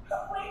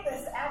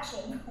this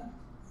action.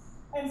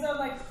 And so I'm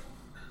like,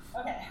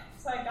 okay.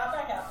 So I got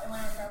back up and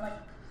went over. I'm like,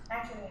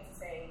 actually I need to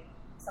say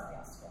something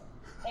else to you.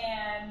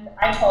 And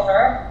I told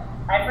her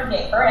I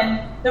forgave her.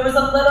 And there was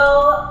a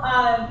little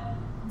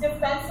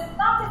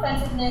not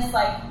defensiveness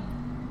like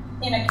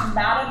in a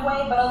combative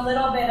way, but a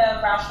little bit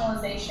of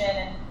rationalization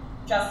and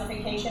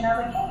justification. I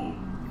was like, hey,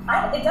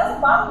 it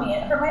doesn't bother me.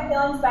 It hurt my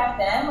feelings back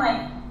then.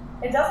 Like,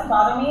 it doesn't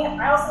bother me.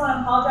 I also want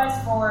to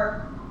apologize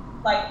for,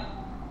 like,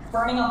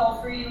 burning a hole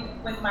through you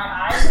with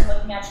my eyes and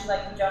looking at you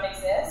like you don't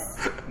exist.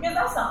 Because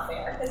that's not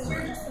fair. Because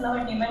you're just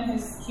another human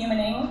who's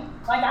humaning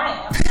like I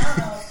am. I don't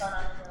know what's going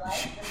on in your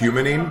life.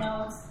 Humaning?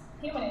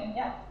 Humaning,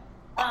 yeah.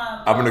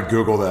 I'm going to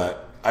Google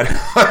that. I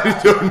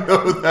don't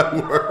know that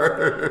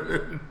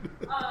word.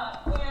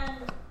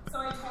 And so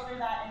I told her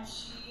that, and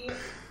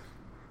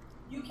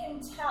you can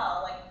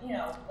tell, like,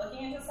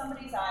 looking into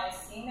somebody's eyes,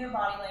 seeing their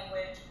body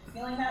language,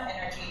 feeling that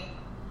energy,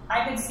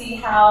 I could see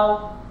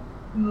how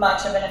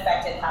much of an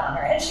effect it had on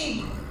her. And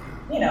she,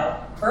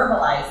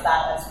 verbalized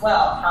that as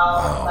well,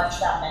 how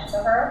much that meant to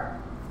her.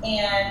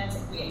 And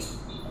we became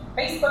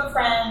Facebook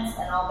friends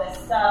and all this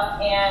stuff.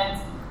 And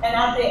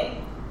at the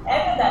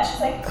end of that, she's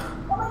like,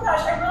 oh my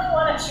gosh, I really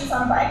want to. She was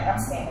on a bike. I'm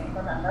standing,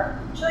 remember?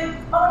 She's like,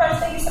 oh my gosh,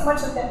 thank you so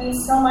much. Like, that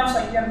means so much.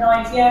 Like, you have no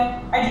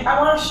idea. I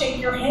want to shake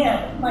your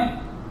hand. I'm like,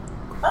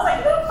 I was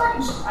like, no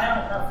fucking shit. I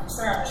don't know if it's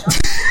there on the show.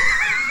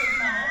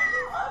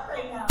 I'm up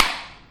right now.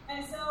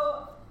 And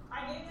so I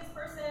gave this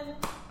person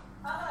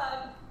a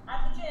hug at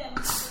the gym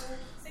 6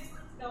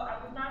 months ago. I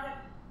would not have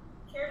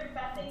cared if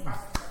bad things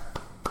happened to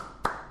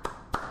her.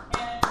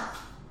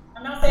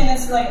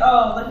 to like,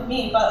 oh, look at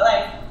me, but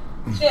like,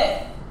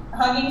 shit,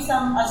 hugging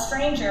a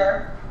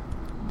stranger,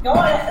 going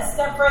a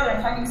step further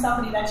and hugging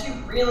somebody that you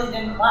really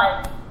didn't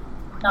like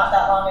not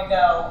that long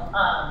ago.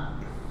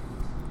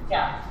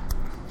 Yeah,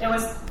 it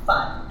was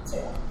fun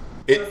too.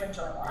 It was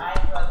enjoyable. I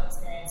enjoyed the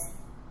experience.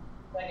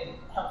 Like it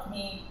helped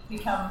me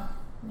become,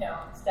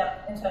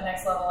 step into the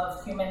next level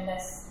of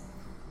humanness.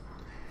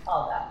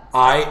 All that.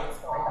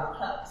 Story about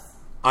hugs.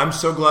 I'm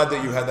so glad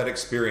that you had that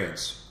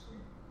experience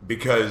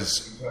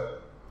because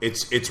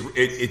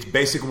it's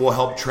basically will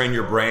help train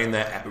your brain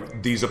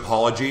that these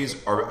apologies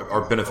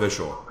are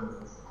beneficial.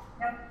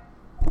 Yep.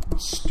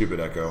 Stupid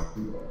echo.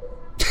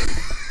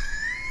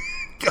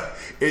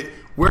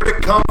 Where'd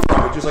it come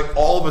from? It just like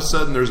all of a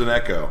sudden there's an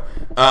echo.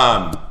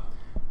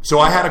 So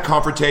I had a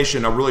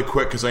confrontation, really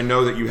quick, because I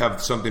know that you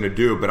have something to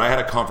do, but I had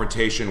a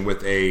confrontation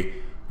with a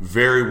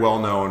very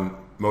well-known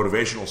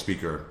motivational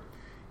speaker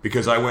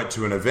because I went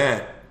to an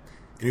event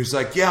and he was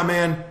like, yeah,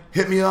 man,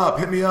 hit me up.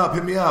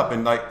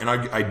 And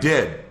I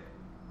did.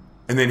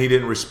 And then he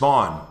didn't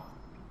respond.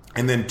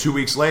 And then 2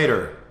 weeks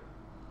later,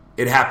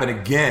 it happened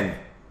again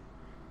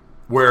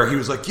where he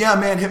was like, yeah,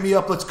 man, hit me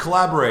up. Let's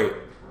collaborate.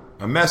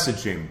 I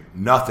messaged him.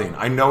 Nothing.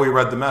 I know he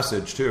read the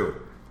message too.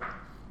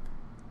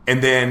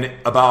 And then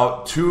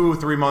about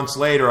 2-3 months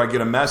later, I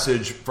get a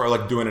message for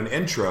like doing an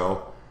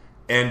intro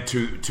and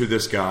to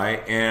this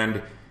guy.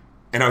 And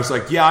I was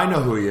like, yeah, I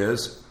know who he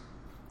is.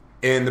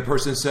 And the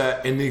person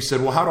said, and he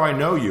said, well, how do I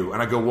know you?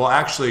 And I go, well,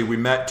 actually, we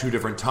met 2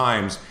 different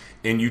times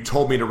and you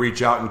told me to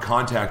reach out and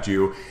contact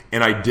you.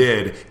 And I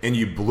did. And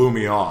you blew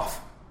me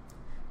off.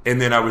 And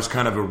then I was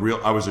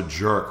I was a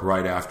jerk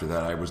right after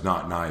that. I was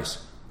not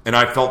nice. And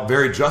I felt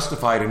very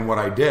justified in what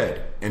I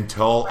did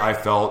until I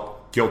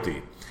felt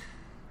guilty.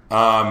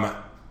 And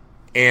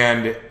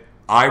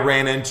I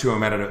ran into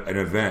him at an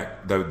event,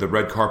 the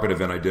red carpet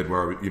event I did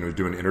where I was,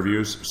 doing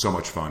interviews. So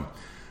much fun.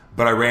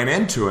 But I ran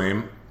into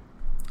him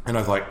and I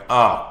was like,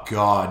 oh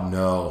God,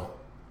 no.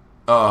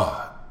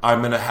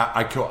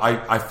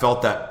 I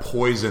felt that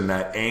poison,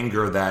 that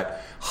anger,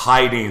 that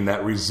hiding,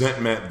 that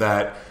resentment,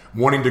 that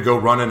wanting to go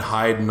run and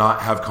hide and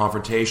not have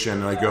confrontation.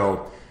 And I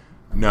go,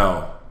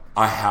 no,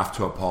 I have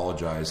to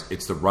apologize.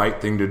 It's the right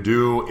thing to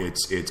do.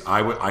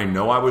 I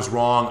know I was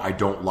wrong. I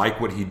don't like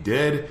what he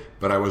did,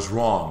 but I was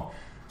wrong.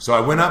 So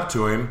I went up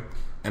to him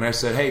and I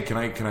said, hey, can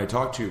I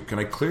talk to you? Can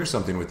I clear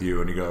something with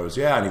you? And he goes,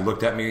 yeah. And he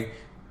looked at me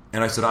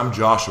and I said, I'm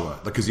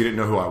Joshua, because he didn't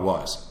know who I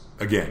was.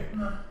 Again.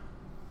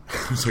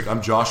 I was like,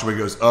 I'm Joshua. He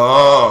goes,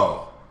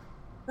 oh.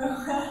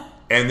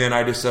 And then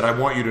I just said, I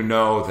want you to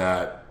know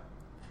that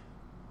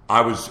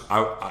my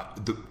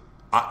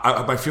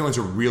feelings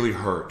are really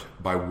hurt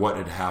by what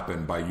had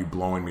happened, by you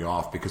blowing me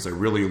off, because I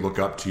really look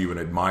up to you and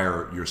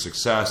admire your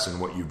success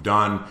and what you've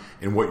done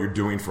and what you're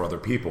doing for other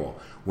people.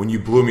 When you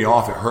blew me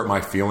off, it hurt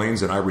my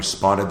feelings, and I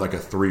responded like a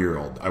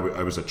 3-year-old.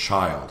 I was a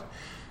child.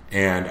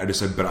 And I just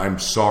said, but I'm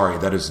sorry.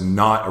 That is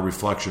not a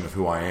reflection of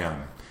who I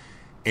am.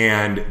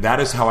 And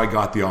that is how I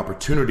got the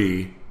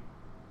opportunity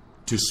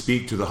to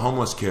speak to the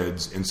homeless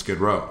kids in Skid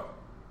Row.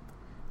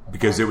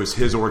 Because it was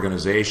his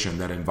organization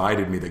that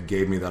invited me, that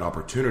gave me that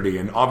opportunity.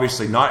 And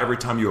obviously not every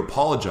time you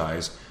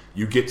apologize,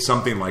 you get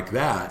something like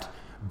that.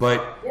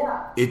 But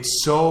it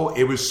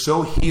was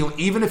so healing.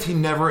 Even if he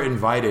never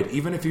invited,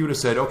 even if he would have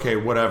said, okay,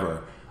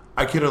 whatever,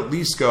 I could at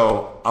least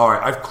go, all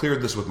right, I've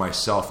cleared this with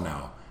myself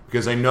now.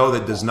 Because I know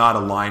that does not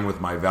align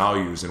with my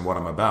values and what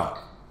I'm about.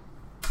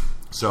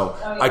 So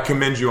I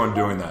commend you on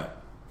doing that.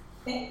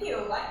 Thank you.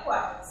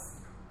 Likewise.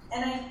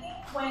 And I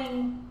think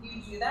when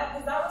you do that,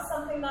 because that was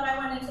something that I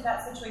went into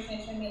that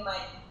situation being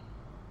like,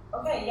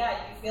 okay,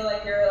 yeah, you feel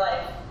like you're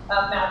like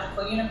a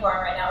magical unicorn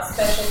right now,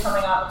 especially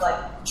coming off of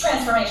like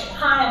transformation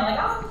high. I'm like,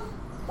 I'm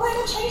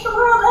going to change the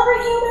world, every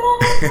human.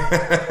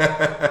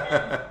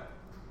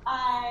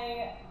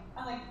 And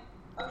I'm like,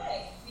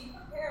 okay, be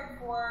prepared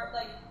for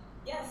like,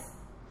 yes,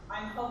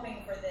 I'm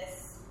hoping for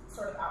this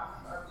sort of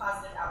outcome or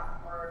positive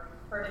outcome, or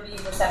her to be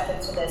receptive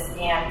to this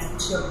and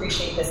to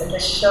appreciate this and to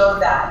show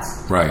that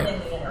in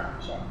the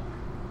interaction.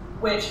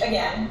 Which,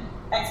 again,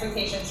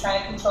 expectations,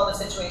 trying to control the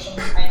situation,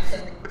 I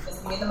can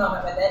just be in the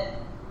moment with it.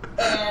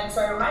 And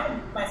so I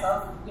reminded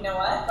myself, you know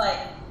what, like,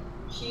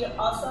 she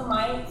also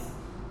might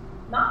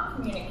not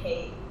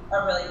communicate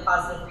a really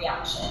positive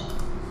reaction.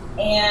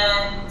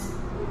 And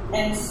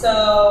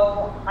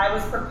so I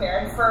was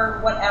prepared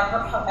for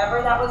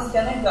however that was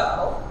going to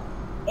go.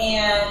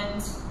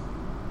 And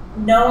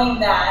knowing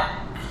that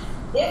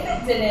if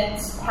it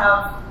didn't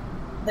have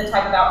the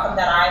type of outcome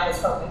that I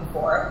was hoping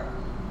for,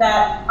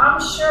 that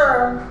I'm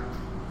sure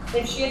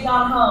if she had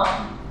gone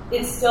home,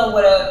 it still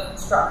would have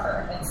struck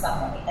her in some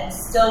way and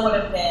still would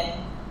have been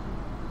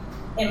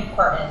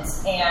important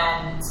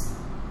and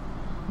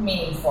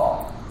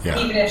meanful,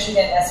 even if she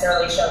didn't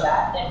necessarily show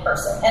that in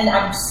person. And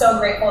I'm so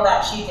grateful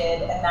that she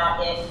did and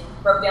that it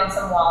broke down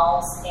some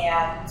walls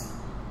and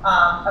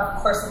of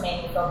course it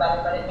made me feel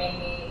better, but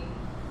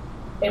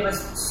it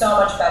was so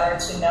much better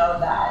to know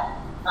that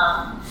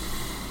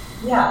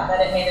that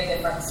it made a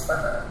difference for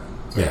her.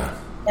 Yeah.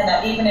 And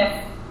that even if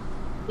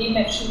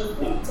she was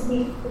mean to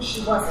me, which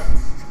she wasn't,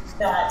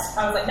 that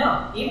I was like,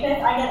 no, even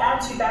if I get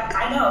attitude back,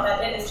 I know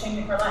that it is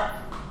changing her life.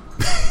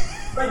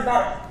 For the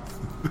better.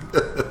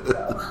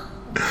 So.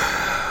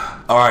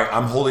 All right,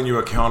 I'm holding you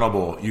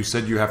accountable. You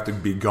said you have to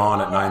be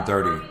gone at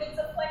 9:30. I'm even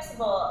so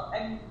flexible.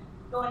 I'm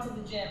going to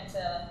the gym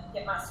to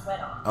get my sweat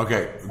on.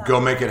 Okay,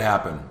 go make it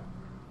happen.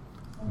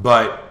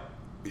 But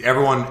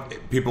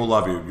people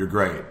love you. You're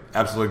great.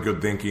 Absolutely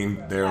good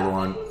thinking there,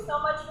 Lauren. Thank you so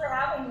much for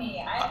having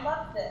me. I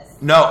love this.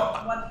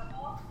 No.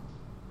 Wonderful.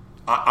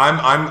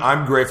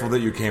 I'm grateful that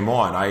you came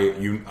on.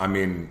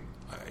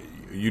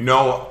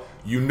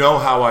 You know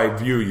how I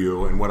view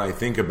you and what I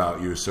think about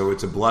you, so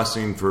it's a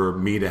blessing for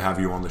me to have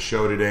you on the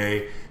show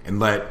today and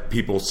let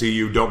people see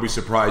you. Don't be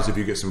surprised if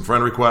you get some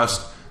friend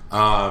requests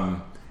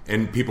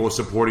and people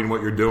supporting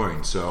what you're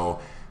doing. So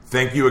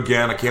thank you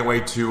again. I can't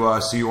wait to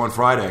see you on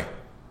Friday.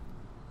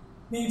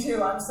 Me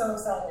too. I'm so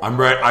excited. I'm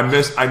ready.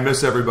 I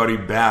miss everybody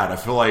bad. I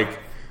feel like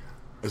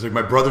it's like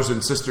my brothers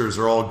and sisters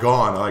are all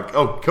gone. I'm like,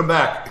 oh, come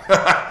back.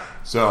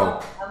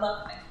 So I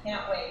love it. I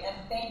can't wait. And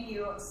thank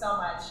you so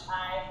much.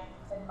 I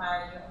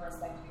admire you and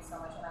respect you so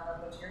much, and I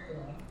love what you're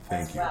doing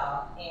as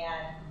well.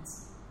 And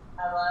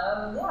I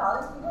love,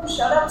 all these people who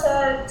showed up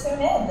to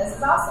tune in. This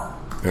is awesome.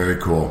 Very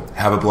cool.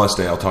 Have a blessed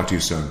day. I'll talk to you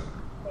soon.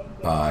 Thank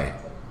you. Bye.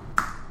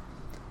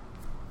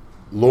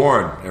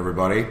 Lauren,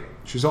 everybody.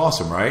 She's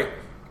awesome, right?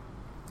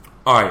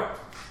 All right.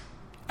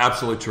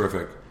 Absolutely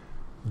terrific.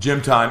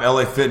 Gym time,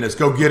 LA Fitness.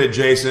 Go get it,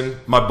 Jason.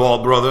 My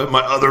bald brother.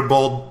 My other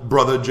bald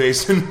brother,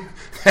 Jason.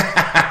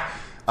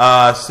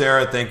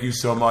 Sarah, thank you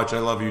so much. I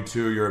love you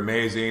too. You're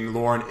amazing.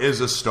 Lauren is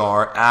a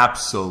star.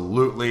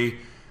 Absolutely.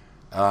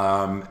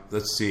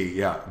 Let's see.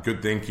 Yeah,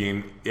 good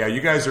thinking. Yeah,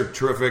 you guys are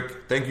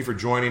terrific. Thank you for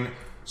joining.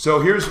 So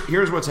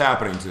here's what's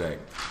happening today.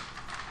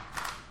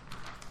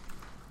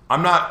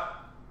 I'm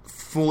not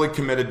fully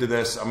committed to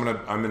this. I'm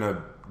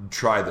gonna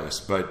try this,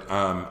 but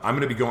I'm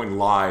gonna be going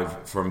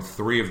live from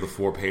 3 of the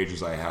 4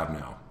 pages I have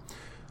now.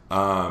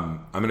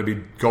 I'm gonna be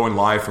going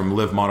live from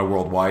Live Mono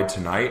Worldwide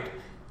tonight.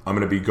 I'm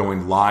going to be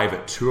going live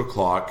at 2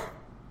 o'clock.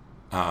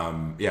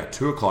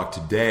 2 o'clock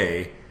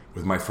today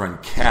with my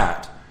friend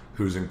Kat,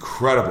 who's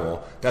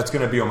incredible. That's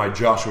going to be on my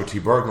Joshua T.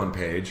 Berglan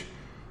page.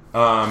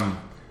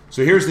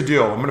 So here's the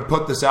deal. I'm going to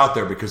put this out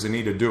there because I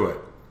need to do it.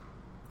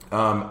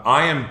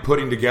 I am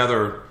putting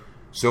together.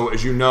 So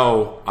as you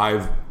know,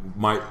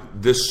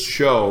 this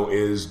show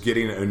is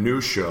getting a new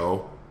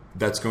show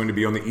that's going to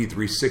be on the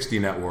E360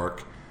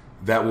 network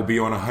that will be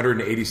on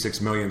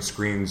 186 million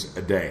screens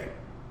a day.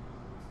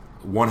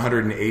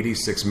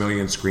 186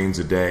 million screens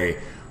a day,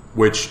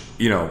 which,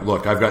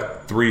 look, I've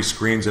got 3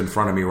 screens in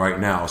front of me right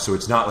now, so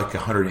it's not like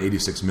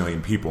 186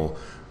 million people,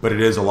 but it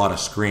is a lot of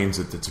screens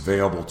that it's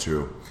available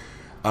to.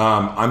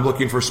 I'm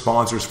looking for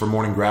sponsors for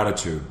Morning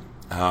Gratitude.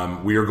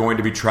 We are going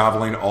to be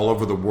traveling all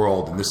over the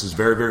world, and this is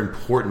very, very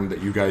important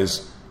that you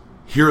guys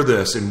hear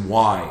this and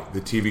why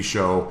the TV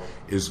show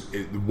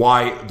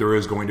why there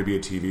is going to be a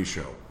TV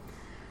show.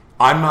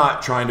 I'm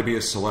not trying to be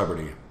a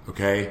celebrity,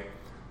 okay?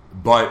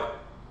 But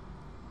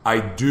I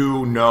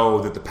do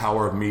know that the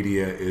power of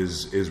media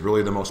is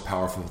really the most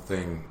powerful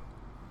thing,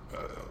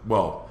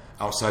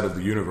 outside of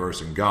the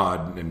universe and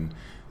God and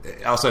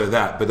outside of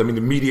that. But the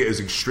media is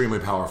extremely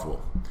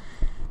powerful.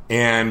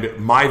 And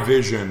my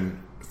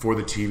vision for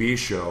the TV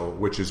show,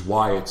 which is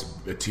why it's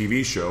a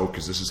TV show,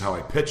 because this is how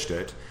I pitched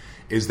it,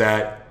 is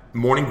that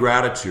Morning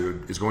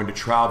Gratitude is going to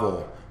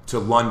travel to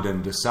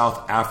London, to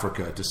South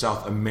Africa, to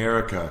South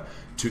America,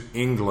 to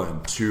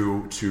England,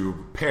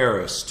 to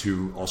Paris,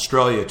 to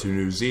Australia, to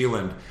New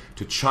Zealand,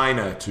 to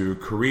China, to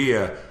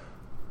Korea,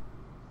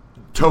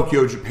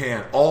 Tokyo,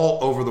 Japan,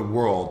 all over the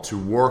world to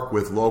work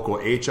with local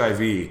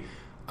HIV,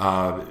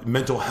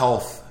 mental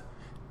health,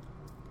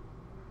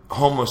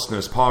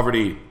 homelessness,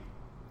 poverty,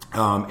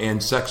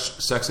 and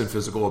sex and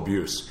physical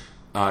abuse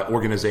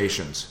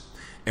organizations,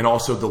 and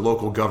also the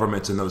local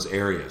governments in those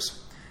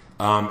areas.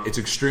 It's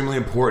extremely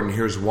important.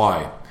 Here's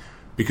why.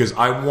 Because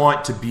I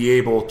want to be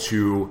able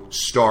to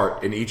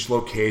start in each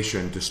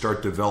location to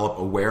start develop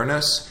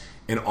awareness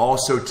and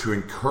also to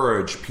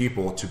encourage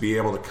people to be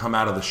able to come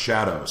out of the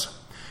shadows,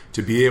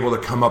 to be able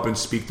to come up and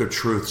speak their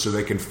truth so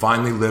they can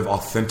finally live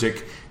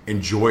authentic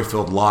and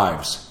joy-filled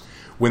lives.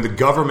 When the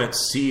government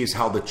sees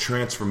how the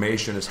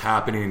transformation is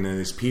happening in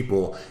these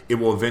people, it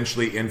will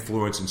eventually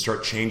influence and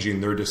start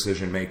changing their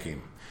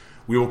decision-making.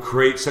 We will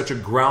create such a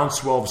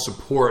groundswell of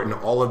support in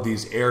all of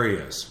these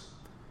areas.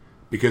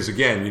 Because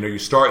again, you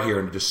start here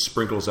and it just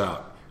sprinkles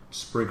out,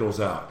 sprinkles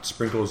out,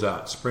 sprinkles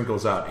out,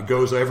 sprinkles out. It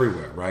goes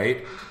everywhere,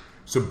 right?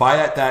 So by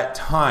that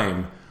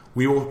time,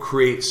 we will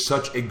create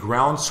such a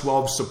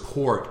groundswell of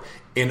support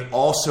and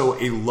also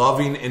a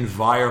loving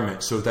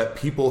environment so that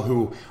people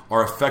who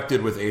are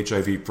affected with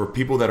HIV, for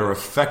people that are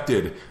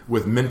affected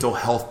with mental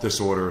health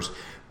disorders,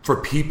 for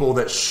people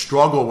that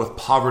struggle with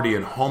poverty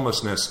and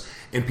homelessness,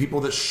 and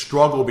people that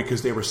struggle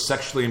because they were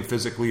sexually and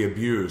physically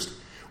abused,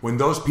 when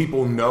those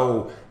people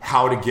know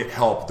how to get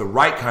help, the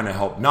right kind of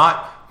help,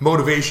 not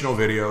motivational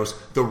videos,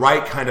 the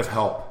right kind of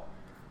help.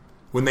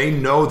 When they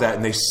know that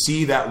and they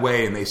see that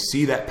way and they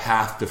see that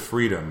path to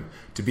freedom,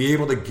 to be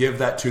able to give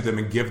that to them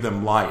and give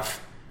them life,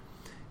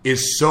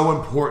 is so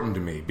important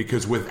to me,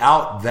 because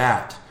without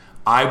that,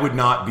 I would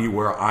not be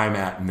where I'm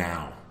at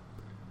now.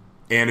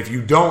 And if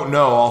you don't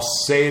know, I'll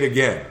say it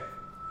again.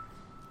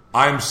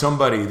 I'm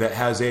somebody that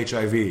has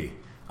HIV.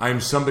 I'm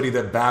somebody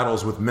that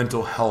battles with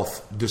mental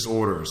health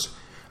disorders.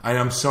 I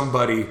am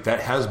somebody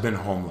that has been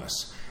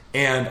homeless.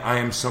 And I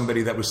am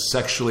somebody that was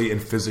sexually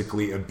and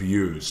physically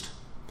abused.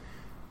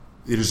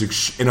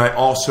 And I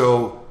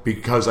also,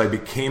 because I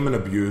became an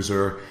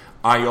abuser,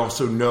 I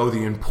also know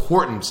the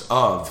importance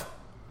of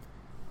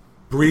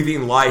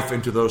breathing life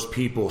into those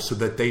people so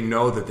that they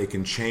know that they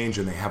can change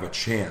and they have a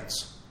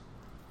chance.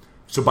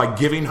 So by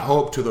giving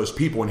hope to those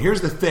people, and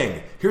here's the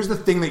thing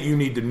that you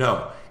need to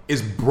know,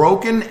 is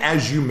broken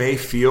as you may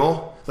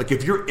feel, like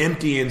if you're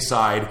empty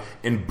inside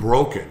and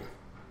broken,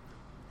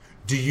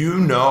 do you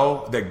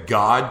know that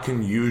God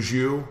can use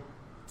you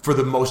for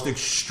the most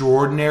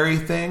extraordinary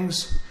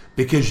things?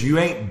 Because you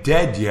ain't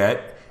dead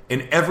yet,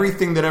 and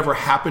everything that ever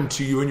happened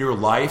to you in your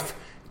life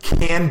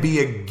can be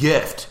a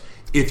gift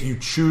if you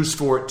choose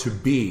for it to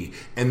be.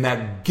 And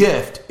that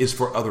gift is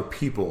for other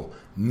people,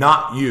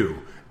 not you.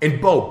 And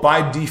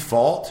by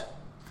default,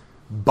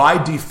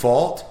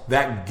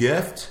 that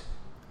gift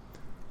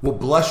will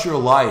bless your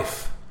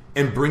life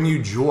and bring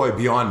you joy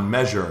beyond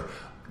measure.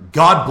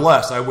 God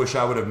bless. I wish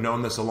I would have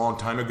known this a long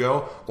time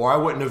ago, or I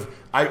wouldn't have.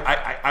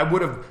 I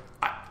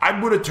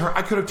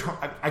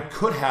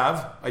could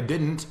have. I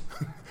didn't.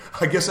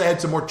 I guess I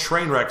had some more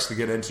train wrecks to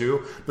get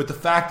into. But the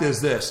fact is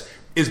this: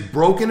 as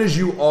broken as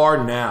you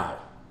are now,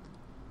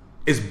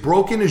 as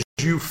broken as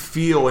you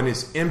feel and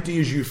as empty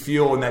as you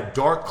feel, and that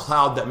dark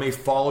cloud that may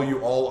follow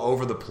you all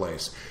over the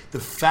place, the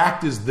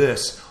fact is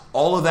this: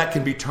 all of that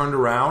can be turned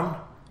around,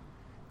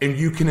 and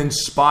you can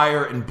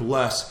inspire and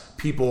bless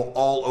people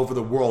all over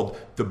the world.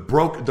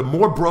 The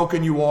more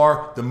broken you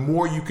are, the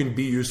more you can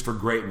be used for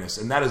greatness.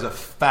 And that is a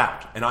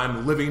fact. And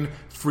I'm living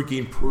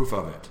freaking proof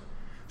of it.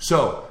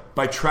 So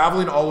by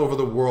traveling all over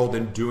the world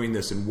and doing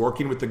this and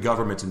working with the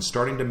governments and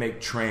starting to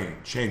make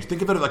change,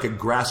 think of it like a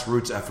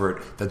grassroots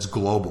effort that's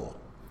global.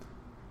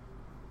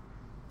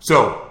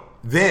 So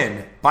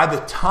then by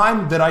the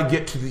time that I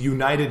get to the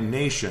United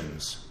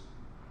Nations,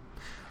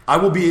 I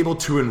will be able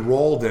to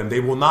enroll them. They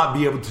will not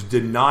be able to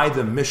deny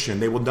the mission.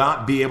 They will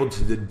not be able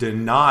to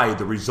deny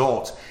the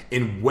results,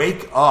 and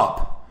wake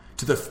up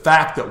to the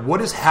fact that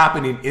what is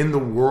happening in the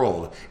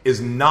world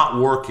is not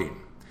working.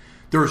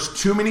 There's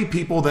too many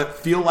people that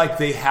feel like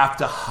they have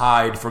to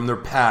hide from their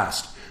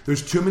past.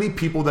 There's too many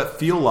people that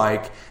feel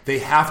like they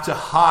have to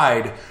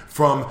hide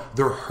from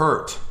their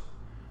hurt.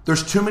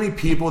 There's too many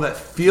people that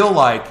feel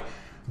like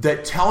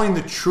that telling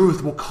the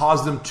truth will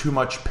cause them too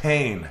much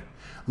pain.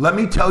 Let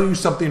me tell you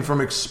something from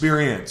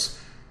experience.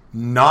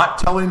 Not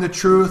telling the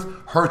truth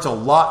hurts a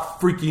lot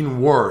freaking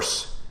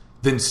worse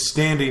than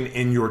standing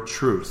in your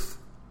truth.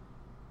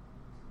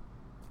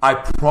 I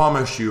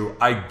promise you,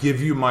 I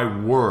give you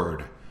my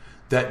word,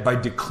 that by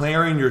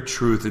declaring your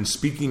truth and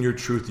speaking your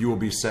truth, you will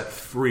be set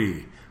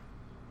free.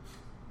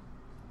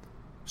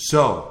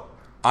 So,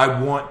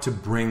 I want to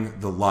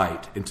bring the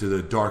light into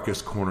the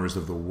darkest corners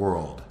of the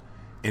world.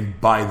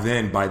 And by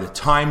the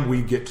time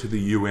we get to the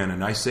UN,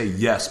 and I say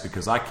yes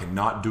because I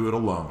cannot do it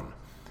alone,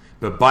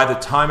 but by the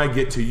time I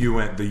get to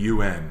the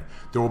UN,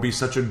 there will be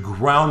such a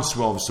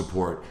groundswell of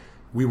support,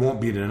 we won't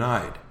be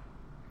denied.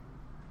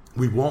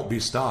 We won't be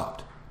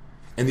stopped.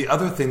 And the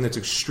other thing that's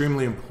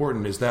extremely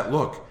important is that,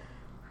 look,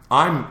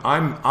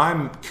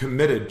 I'm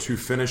committed to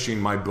finishing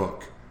my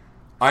book.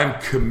 I'm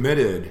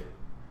committed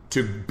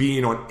to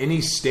being on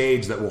any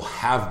stage that will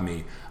have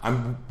me.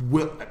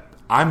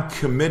 I'm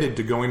committed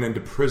to going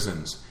into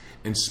prisons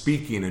and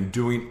speaking and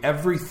doing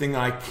everything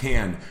I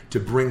can to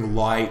bring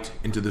light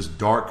into this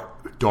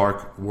dark,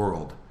 dark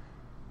world.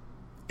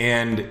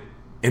 And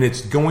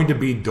it's going to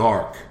be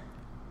dark.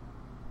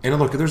 And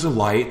look, there's a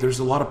light, there's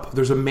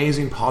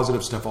amazing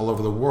positive stuff all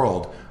over the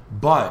world,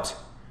 but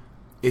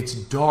it's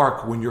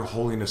dark when you're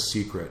holding a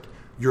secret.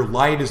 Your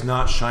light is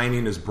not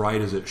shining as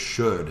bright as it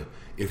should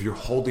if you're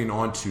holding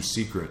on to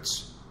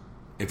secrets,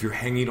 if you're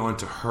hanging on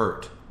to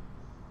hurt.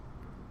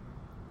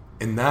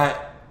 And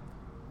that,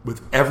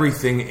 with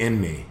everything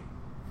in me,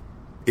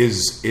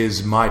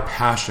 is my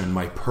passion,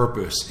 my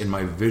purpose, and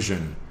my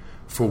vision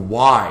for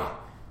why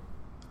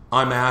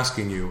I'm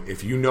asking you,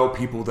 if you know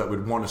people that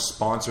would want to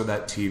sponsor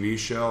that TV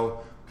show,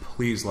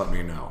 please let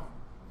me know.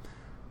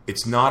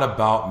 It's not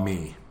about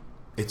me.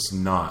 It's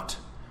not.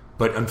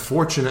 But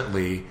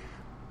unfortunately,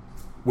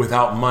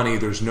 without money,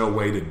 there's no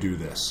way to do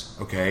this,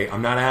 okay?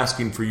 I'm not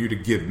asking for you to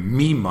give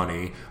me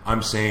money.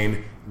 I'm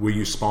saying, will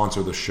you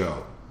sponsor the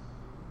show?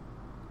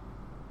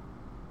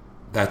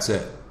 That's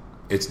it.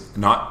 It's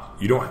not,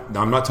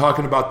 I'm not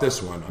talking about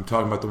this one. I'm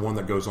talking about the one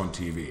that goes on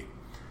TV.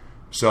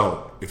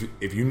 So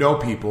if you know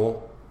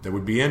people that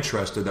would be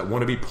interested, that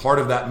want to be part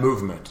of that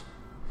movement,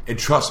 and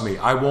trust me,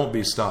 I won't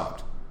be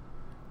stopped.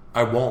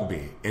 I won't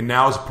be. And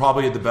now is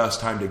probably the best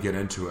time to get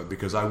into it,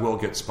 because I will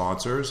get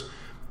sponsors.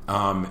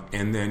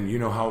 And then you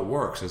know how it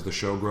works. As the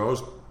show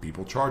grows,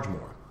 people charge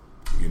more,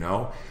 you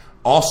know.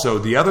 Also,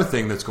 the other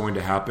thing that's going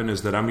to happen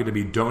is that I'm going to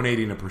be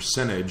donating a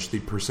percentage.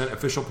 The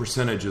official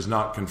percentage is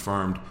not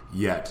confirmed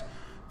yet,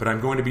 but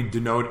I'm going to be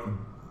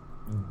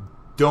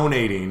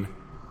donating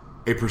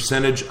a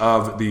percentage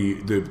of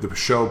the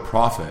show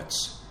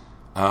profits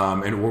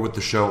or what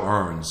the show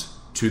earns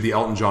to the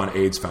Elton John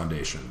AIDS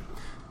Foundation.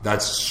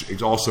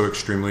 That's also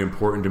extremely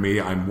important to me.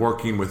 I'm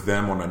working with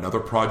them on another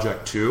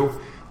project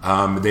too.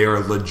 They are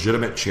a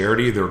legitimate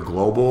charity. They're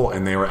global,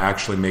 and they are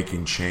actually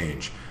making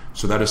change.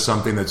 So that is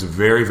something that's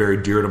very, very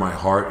dear to my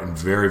heart and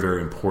very,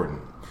 very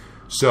important.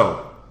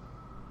 So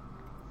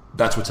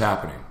that's what's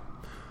happening.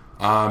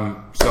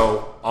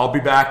 So I'll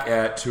be back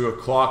at 2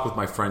 o'clock with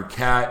my friend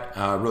Kat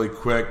really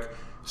quick.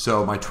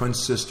 So my twin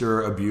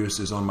sister abuse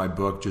is on my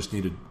book. Just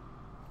need to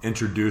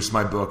introduce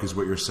my book is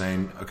what you're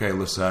saying. Okay,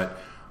 Lisette.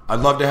 I'd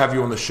love to have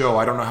you on the show.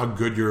 I don't know how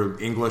good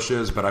your English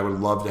is, but I would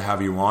love to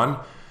have you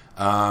on.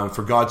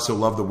 For God so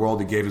loved the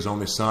world, he gave his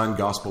only son.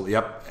 Gospel.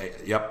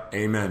 Yep.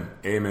 Amen.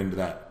 Amen to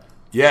that.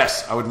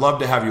 Yes, I would love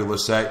to have you,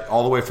 Lisette,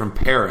 all the way from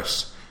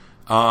Paris.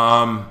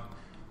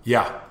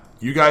 Yeah,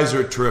 you guys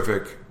are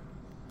terrific.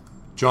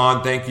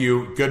 John, thank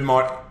you. Good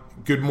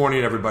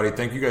morning, everybody.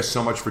 Thank you guys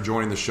so much for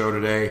joining the show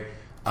today.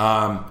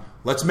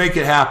 Let's make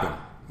it happen,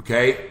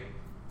 okay?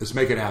 Let's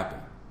make it happen.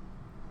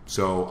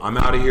 So I'm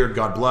out of here.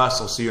 God bless.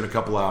 I'll see you in a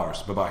couple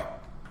hours. Bye-bye.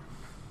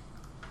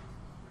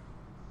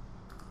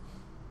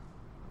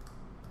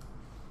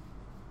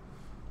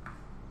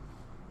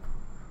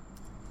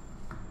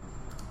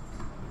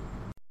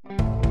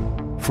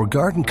 For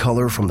garden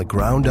color from the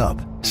ground up,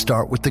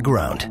 start with the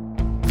ground.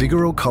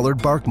 Vigoro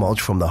colored bark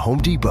mulch from the Home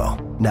Depot.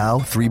 Now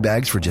 3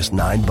 bags for just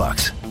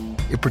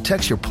 $9. It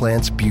protects your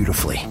plants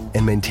beautifully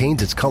and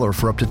maintains its color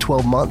for up to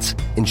 12 months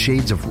in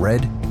shades of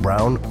red,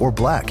 brown, or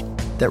black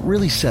that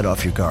really set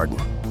off your garden.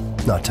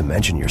 Not to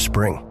mention your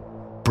spring.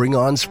 Bring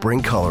on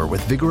spring color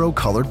with Vigoro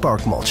colored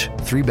bark mulch.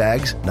 3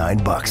 bags,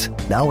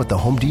 $9. Now at the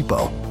Home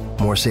Depot.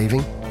 More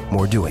saving,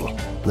 more doing.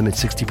 Limit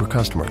 60 per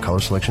customer. Color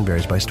selection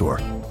varies by store.